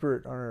an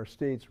expert on our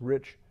state's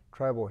rich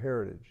tribal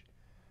heritage.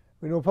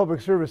 We know public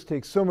service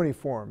takes so many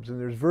forms,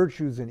 and there's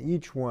virtues in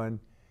each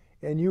one,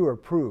 and you are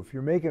proof.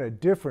 You're making a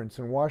difference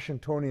in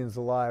Washingtonians'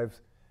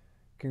 lives.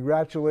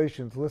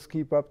 Congratulations. Let's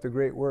keep up the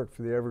great work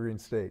for the Evergreen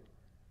State.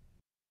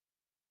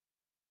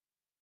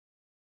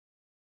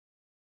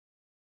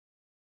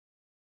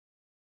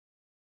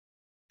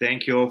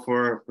 Thank you all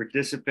for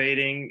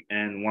participating.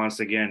 And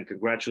once again,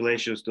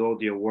 congratulations to all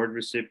the award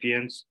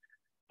recipients.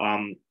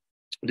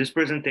 This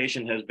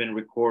presentation has been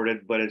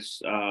recorded, but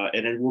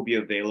and it will be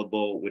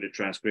available with a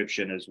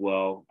transcription as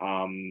well.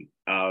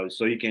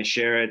 So you can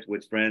share it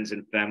with friends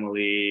and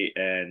family.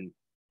 And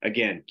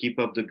again, keep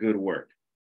up the good work.